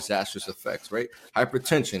cause disastrous effects, right?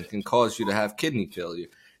 Hypertension can cause you to have kidney failure.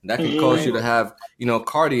 That could cause you to have,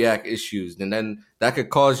 cardiac issues. And then that could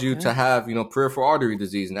cause you to have, peripheral artery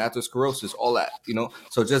disease and atherosclerosis, all that,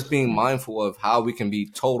 So just being mindful of how we can be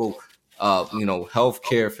total,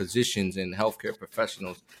 healthcare physicians and healthcare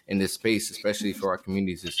professionals in this space, especially for our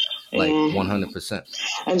communities, is like 100%.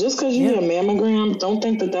 And just because you get a mammogram, don't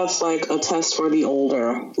think that that's like a test for the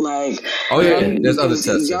older. Like, there's other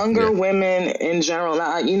tests. Younger women in general.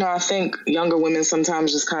 I think younger women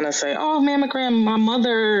sometimes just kind of say, "Oh, mammogram, my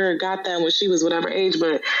mother got that when she was whatever age."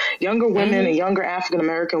 But younger women and younger African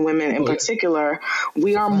American women in particular,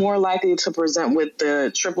 we are more likely to present with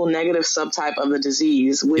the triple negative subtype of the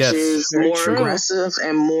disease, which is more aggressive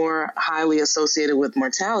and more highly associated with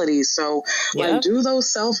mortality. So, do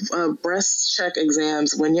those self breast check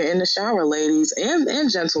exams when you're in the shower, ladies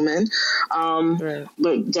and gentlemen.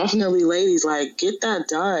 But definitely, ladies, like, get that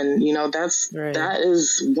done. That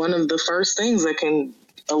is one of the first things that can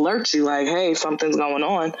alert you, like, hey, something's going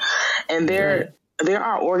on. And there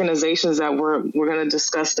are organizations that we're going to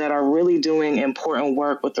discuss that are really doing important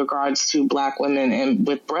work with regards to Black women and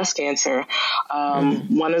with breast cancer.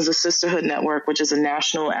 One is the Sisterhood Network, which is a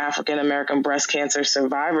national African American breast cancer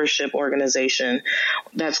survivorship organization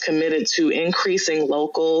that's committed to increasing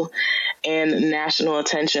local and national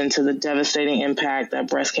attention to the devastating impact that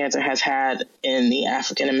breast cancer has had in the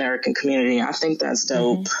African American community. I think that's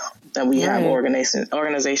dope that we have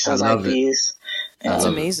organizations like these. That's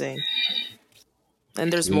amazing.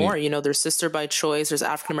 And there's more, there's Sister by Choice, there's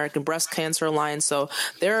African American Breast Cancer Alliance. So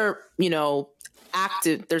there are,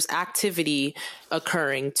 there's activity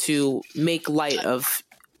occurring to make light of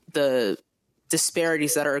the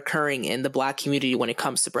disparities that are occurring in the Black community when it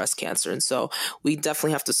comes to breast cancer. And so we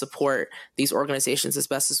definitely have to support these organizations as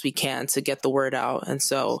best as we can to get the word out. And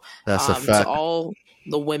so that's a fact. To all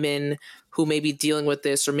the women who may be dealing with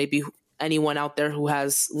this, or maybe anyone out there who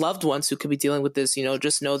has loved ones who could be dealing with this,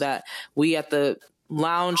 just know that we at the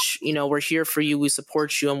Lounge, we're here for you. We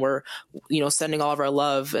support you, and we're, sending all of our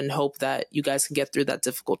love and hope that you guys can get through that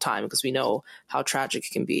difficult time, because we know how tragic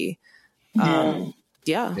it can be. Shout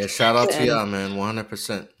out to y'all, man.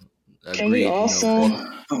 100%. Can we also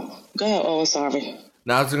go ahead? Oh, sorry.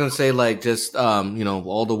 Now I was gonna say, like, just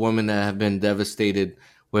all the women that have been devastated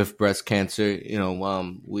with breast cancer.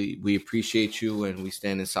 We appreciate you, and we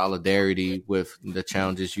stand in solidarity with the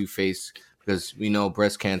challenges you face, because we know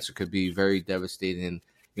breast cancer could be very devastating and,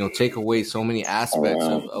 take away so many aspects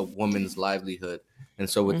of women's livelihood. And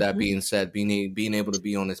so with that being said, being able to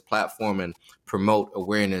be on this platform and promote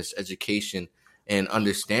awareness, education, and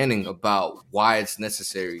understanding about why it's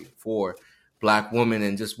necessary for Black women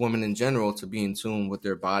and just women in general to be in tune with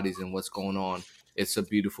their bodies and what's going on. It's a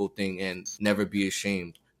beautiful thing, and never be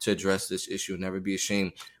ashamed to address this issue. Never be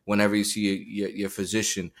ashamed whenever you see your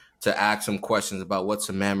physician to ask some questions about what's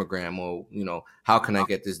a mammogram, or, how can I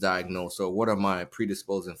get this diagnosed, or what are my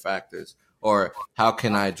predisposing factors, or how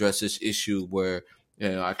can I address this issue where,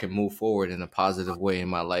 I can move forward in a positive way in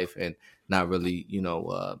my life and not really,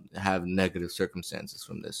 have negative circumstances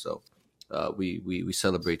from this. So we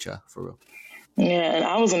celebrate y'all, for real. Yeah, and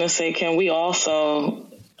I was going to say, can we also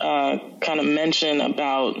kind of mention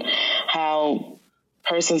about how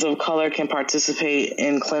persons of color can participate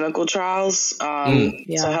in clinical trials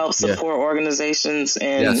to help support organizations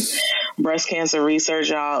in breast cancer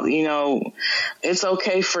research? It's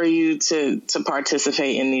okay for you to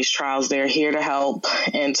participate in these trials. They're here to help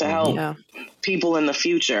and to help people in the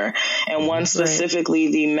future. And one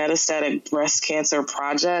specifically, the Metastatic Breast Cancer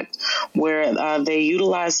Project, where they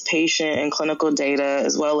utilize patient and clinical data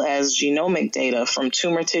as well as genomic data from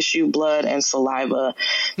tumor tissue, blood, and saliva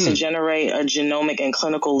to generate a genomic and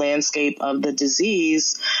clinical landscape of the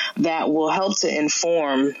disease that will help to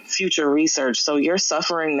inform future research. So your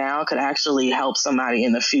suffering now could actually help somebody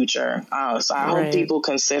in the future. So I hope people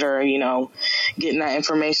consider, getting that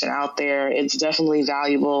information out there. It's definitely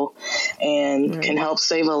valuable and can help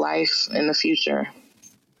save a life in the future.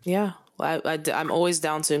 Yeah. I'm always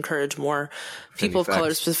down to encourage more people of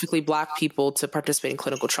color, specifically Black people, to participate in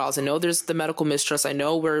clinical trials. I know there's the medical mistrust. I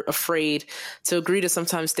know we're afraid to agree to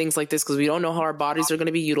sometimes things like this because we don't know how our bodies are going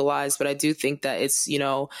to be utilized. But I do think that it's,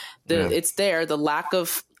 it's there. The lack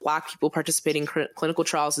of Black people participating in clinical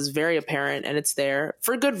trials is very apparent, and it's there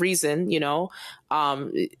for good reason,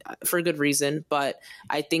 for good reason. But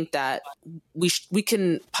I think that we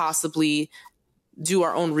can possibly do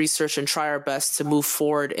our own research and try our best to move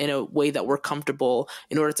forward in a way that we're comfortable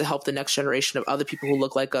in order to help the next generation of other people who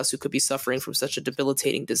look like us who could be suffering from such a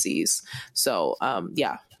debilitating disease. So,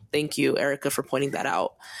 thank you, Erica, for pointing that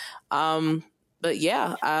out.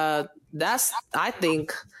 That's, I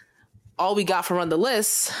think, all we got from on the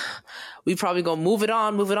list. We probably gonna move it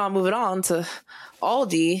on to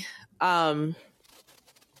Aldi.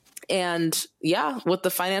 With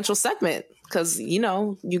the financial segment. Because, you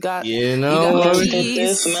got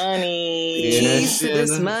this money.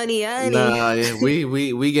 This money, honey.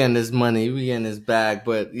 We getting this money. We getting this bag.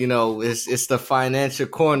 But, it's the financial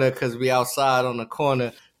corner because we outside on the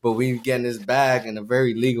corner. But we getting this bag in a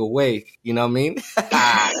very legal way. You know what I mean?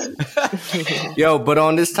 Yo, but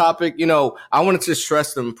on this topic, I wanted to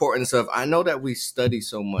stress the importance of, I know that we study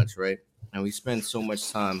so much, right? And we spend so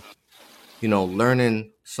much time,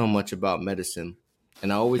 learning so much about medicine.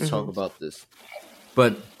 And I always talk about this.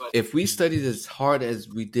 But if we studied as hard as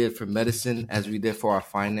we did for medicine, as we did for our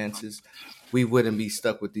finances, we wouldn't be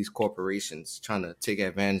stuck with these corporations trying to take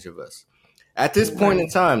advantage of us. At this point in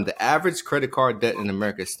time, the average credit card debt in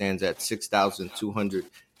America stands at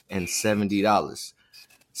 $6,270.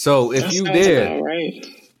 So if you there,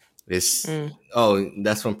 it's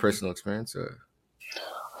that's from personal experience, or?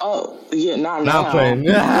 Oh, yeah, not playing.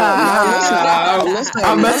 Listen,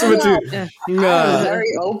 I'm messing with you. I'm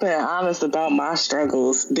very open and honest about my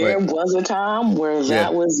struggles. There was a time where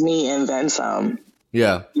that was me and then some.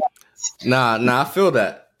 Yeah. Nah, I feel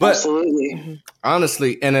that. But absolutely.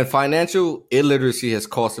 Honestly, and then financial illiteracy has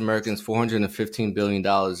cost Americans $415 billion in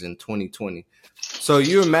 2020. So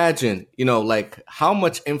you imagine, how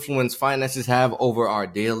much influence finances have over our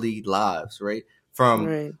daily lives, right?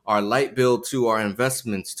 From our light bill to our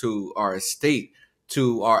investments to our estate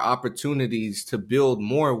to our opportunities to build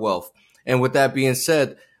more wealth. And with that being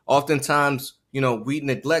said, oftentimes, we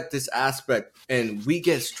neglect this aspect and we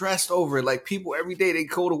get stressed over it. Like people every day, they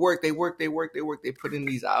go to work, they work, they put in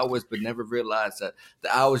these hours, but never realize that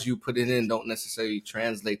the hours you put in don't necessarily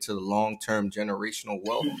translate to the long-term generational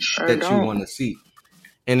wealth that you want to see.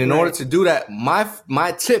 And in order to do that,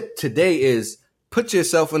 my tip today is put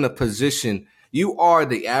yourself in a position. You are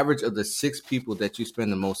the average of the 6 people that you spend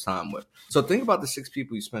the most time with. So think about the 6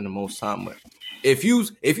 people you spend the most time with. If you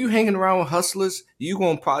hanging around with hustlers, you're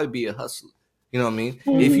going to probably be a hustler. You know what I mean?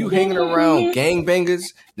 If you hanging around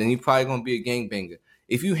gangbangers, then you're probably going to be a gangbanger.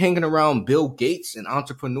 If you hanging around Bill Gates and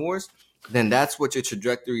entrepreneurs, then that's what your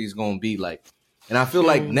trajectory is going to be like. And I feel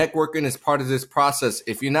like networking is part of this process.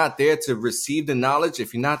 If you're not there to receive the knowledge,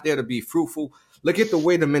 if you're not there to be fruitful, Look at the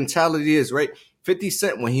way the mentality is, right? 50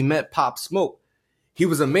 Cent, when he met Pop Smoke, he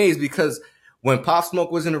was amazed because when Pop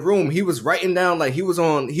Smoke was in the room, he was writing down, like he was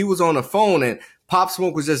on a phone, and Pop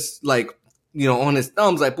Smoke was just like, on his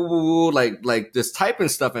thumbs, like boo, boo, boo, like just typing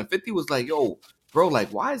stuff. And 50 was like, yo, bro, like,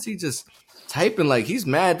 why is he just typing? Like, he's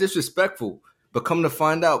mad disrespectful. But come to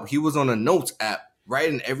find out, he was on a notes app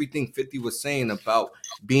writing everything 50 was saying about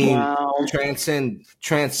being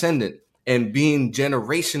transcendent and being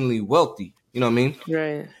generationally wealthy. You know what I mean?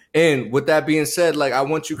 Right. And with that being said, like, I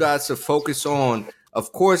want you guys to focus on,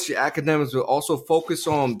 of course, your academics, but also focus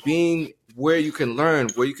on being where you can learn,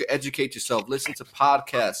 where you can educate yourself, listen to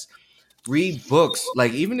podcasts, read books.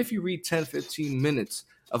 Like, even if you read 10, 15 minutes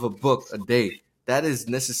of a book a day, that is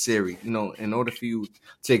necessary, in order for you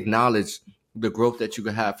to acknowledge the growth that you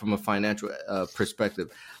can have from a financial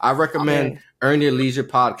perspective. I recommend Earn Your Leisure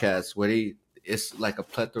podcast, where it's like a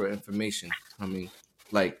plethora of information. I mean,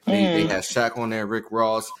 like they have Shaq on there, Rick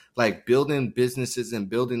Ross. Like, building businesses and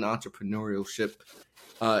building entrepreneurship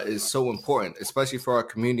is so important, especially for our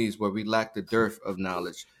communities where we lack the dearth of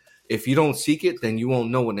knowledge. If you don't seek it, then you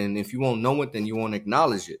won't know it. And if you won't know it, then you won't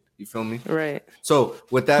acknowledge it. You feel me? Right. So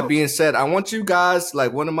with that being said, I want you guys,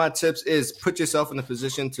 like, one of my tips is put yourself in a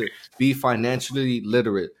position to be financially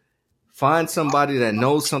literate. Find somebody that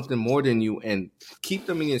knows something more than you and keep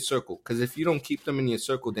them in your circle. Because if you don't keep them in your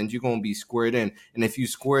circle, then you're going to be squared in. And if you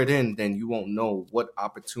squared in, then you won't know what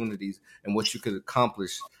opportunities and what you could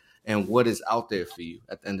accomplish and what is out there for you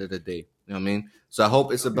at the end of the day. You know what I mean? So I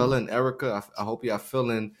hope Isabella and Erica, I hope y'all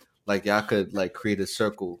feeling like y'all could, like, create a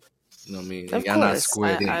circle. You know what I mean? Of y'all course. not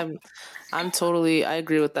squared in. I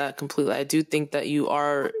agree with that completely. I do think that you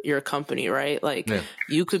are your company, right? Like,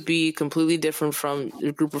 you could be completely different from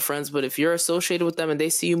your group of friends, but if you're associated with them and they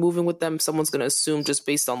see you moving with them, someone's going to assume just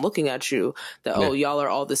based on looking at you that, oh, y'all are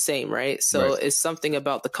all the same, right? So it's something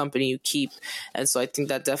about the company you keep. And so I think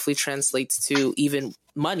that definitely translates to even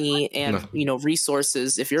money and,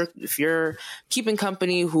 resources. If you're keeping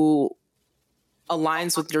company who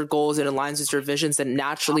aligns with your goals and aligns with your visions, then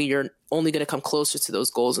naturally you're only going to come closer to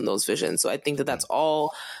those goals and those visions. So I think that's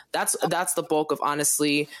the bulk of,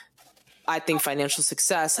 honestly, I think, financial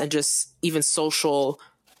success and just even social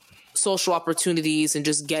opportunities and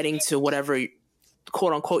just getting to whatever,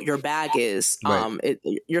 quote unquote, your bag is. Right.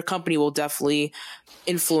 Your company will definitely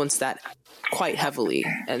influence that quite heavily.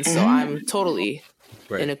 And so I'm totally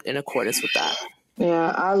in accordance with that.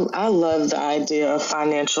 Yeah, I love the idea of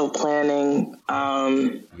financial planning.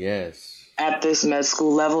 Yes. At this med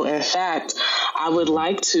school level. In fact, I would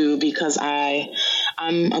like to, because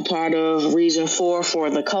I'm a part of Region 4 for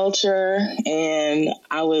the culture, and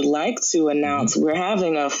I would like to announce we're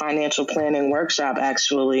having a financial planning workshop,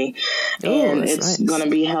 actually, and it's going to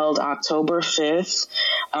be held October 5th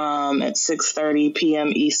at 6:30 p.m.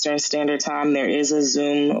 Eastern Standard Time. There is a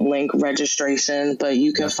Zoom link registration, but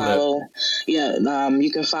you can follow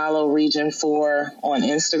Region 4 on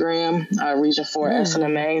Instagram, Region 4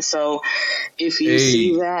 SNMA. So if you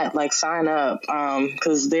see that, like, sign up,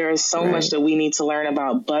 because there is so much that we need to learn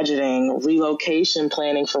about budgeting, relocation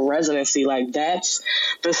planning for residency. Like, that's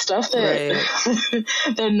the stuff that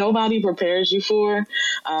that nobody prepares you for.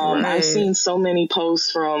 I've seen so many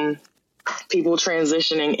posts from people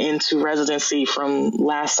transitioning into residency from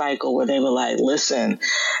last cycle where they were like, listen,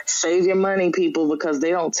 save your money, people, because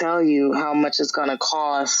they don't tell you how much it's going to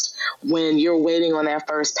cost when you're waiting on that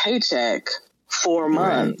first paycheck 4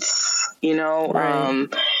 months,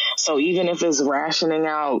 so even if it's rationing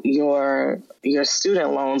out your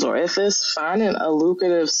student loans, or if it's finding a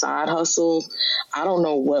lucrative side hustle, I don't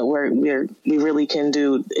know what we really can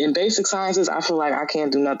do. In basic sciences, I feel like I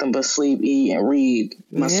can't do nothing but sleep, eat, and read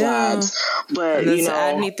my slides. But, to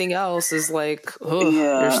add anything else is like,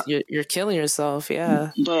 you're killing yourself.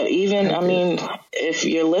 Yeah. But even, I mean, if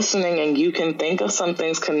you're listening and you can think of some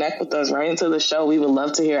things, connect with us right into the show. We would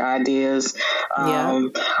love to hear ideas.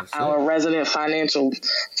 Our resident financial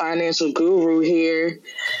guru here,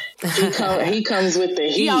 he comes with the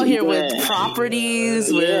heat. He out here with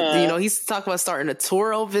properties, with he's talking about starting a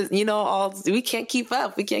tour over. We can't keep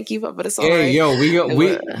up. But it's all right. Yo,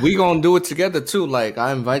 we gonna do it together too. Like,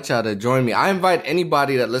 I invite y'all to join me. I invite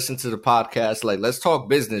anybody that listens to the podcast. Like, let's talk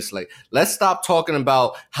business. Like, let's stop talking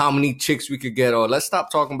about how many chicks we could get, or let's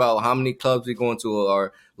stop talking about how many clubs we going to,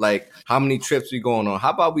 or like how many trips we going on.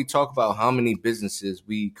 How about we talk about how many businesses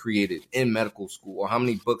we created in medical school, or how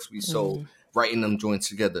many books we sold, writing them joints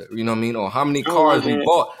together. You know what I mean? Or how many cars we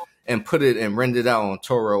bought and put it and rented out on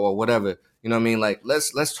Toro or whatever. You know what I mean? Like,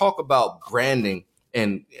 let's talk about branding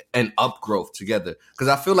and upgrowth together. Because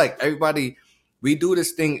I feel like everybody we do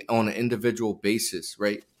this thing on an individual basis,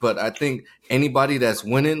 right? But I think anybody that's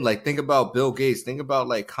winning, like think about Bill Gates, think about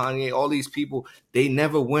like Kanye, all these people, they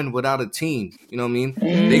never win without a team. You know what I mean?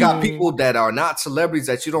 They got people that are not celebrities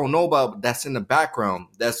that you don't know about, but that's in the background,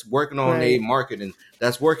 that's working on their marketing,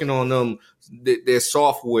 that's working on their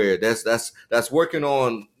software, that's working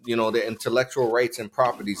on, you know, their intellectual rights and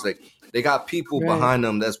properties. Like they got people behind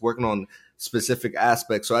them that's working on specific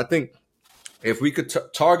aspects. So I think if we could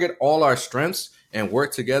target all our strengths and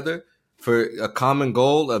work together for a common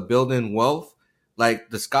goal of building wealth,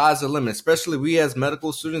 like the sky's the limit. Especially we as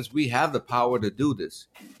medical students, we have the power to do this.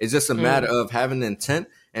 It's just a matter of having the intent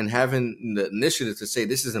and having the initiative to say,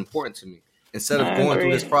 this is important to me. Instead of going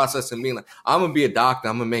through this process and being like, I'm going to be a doctor,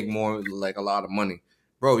 I'm going to make more, like a lot of money.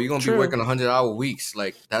 Bro, you're going to be working 100-hour weeks.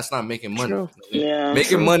 Like, that's not making money.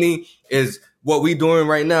 Making money is what we doing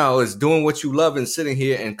right now, is doing what you love and sitting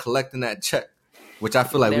here and collecting that check, which I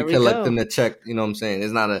feel like we're collecting the check. You know what I'm saying?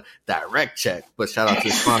 It's not a direct check, but shout out to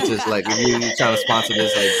the sponsors. Like, if you're trying to sponsor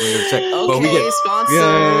this, like, bring a check. Okay, but we get sponsors.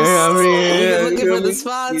 We're looking for the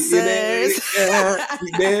sponsors.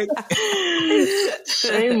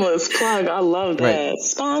 Shameless plug. I love that.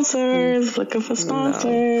 Sponsors. Looking for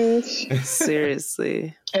sponsors. No.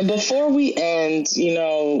 Seriously. And before we end, you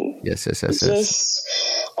know, just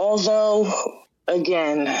although,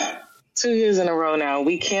 again, 2 years in a row now,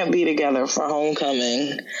 we can't be together for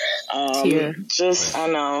homecoming. I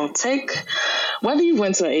know, whether you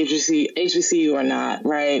went to an HBCU or not,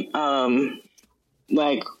 right?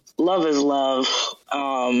 Like, love is love.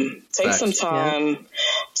 Take some time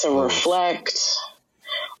to reflect,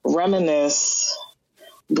 reminisce,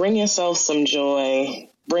 bring yourself some joy,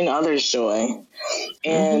 bring others joy,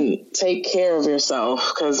 and take care of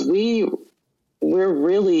yourself, because we're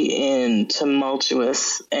really in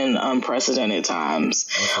tumultuous and unprecedented times.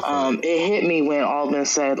 It hit me when Alden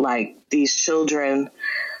said, like, these children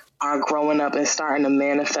are growing up and starting to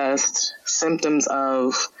manifest symptoms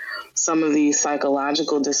of some of these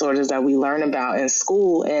psychological disorders that we learn about in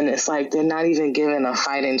school. And it's like they're not even given a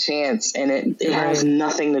fighting chance, and it has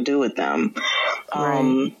nothing to do with them.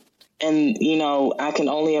 And, you know, I can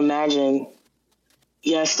only imagine,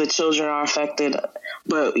 yes, the children are affected,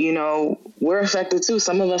 but, you know, we're affected too.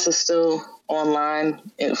 Some of us are still online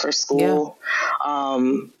for school.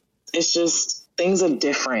 It's just, things are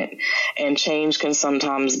different, and change can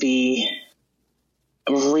sometimes be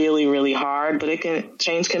really, really hard, but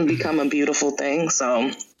change can become a beautiful thing. So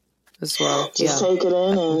as well, just take it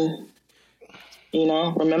in and, you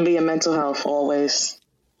know, remember your mental health always.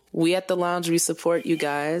 We at the Lounge, we support you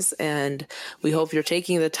guys, and we hope you're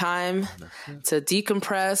taking the time to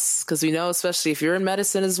decompress, because we know, especially if you're in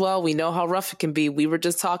medicine as well, we know how rough it can be. We were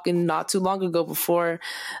just talking not too long ago before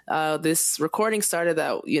this recording started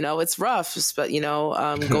that, you know, it's rough, but, you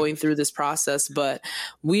know, going through this process, but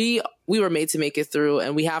we were made to make it through,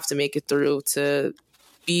 and we have to make it through to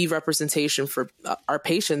be representation for our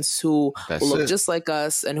patients who will look just like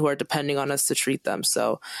us and who are depending on us to treat them.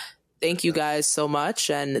 So thank you guys so much.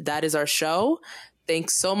 And that is our show.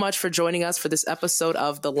 Thanks so much for joining us for this episode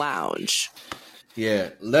of The Lounge. Yeah.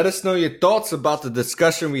 Let us know your thoughts about the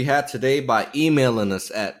discussion we had today by emailing us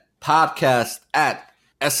at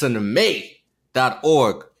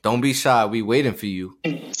podcast@snma.org. Don't be shy. We waiting for you.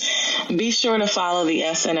 Be sure to follow the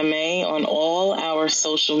SNMA on all our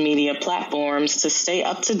social media platforms to stay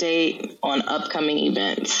up to date on upcoming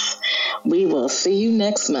events. We will see you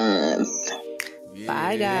next month.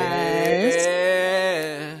 Bye, guys.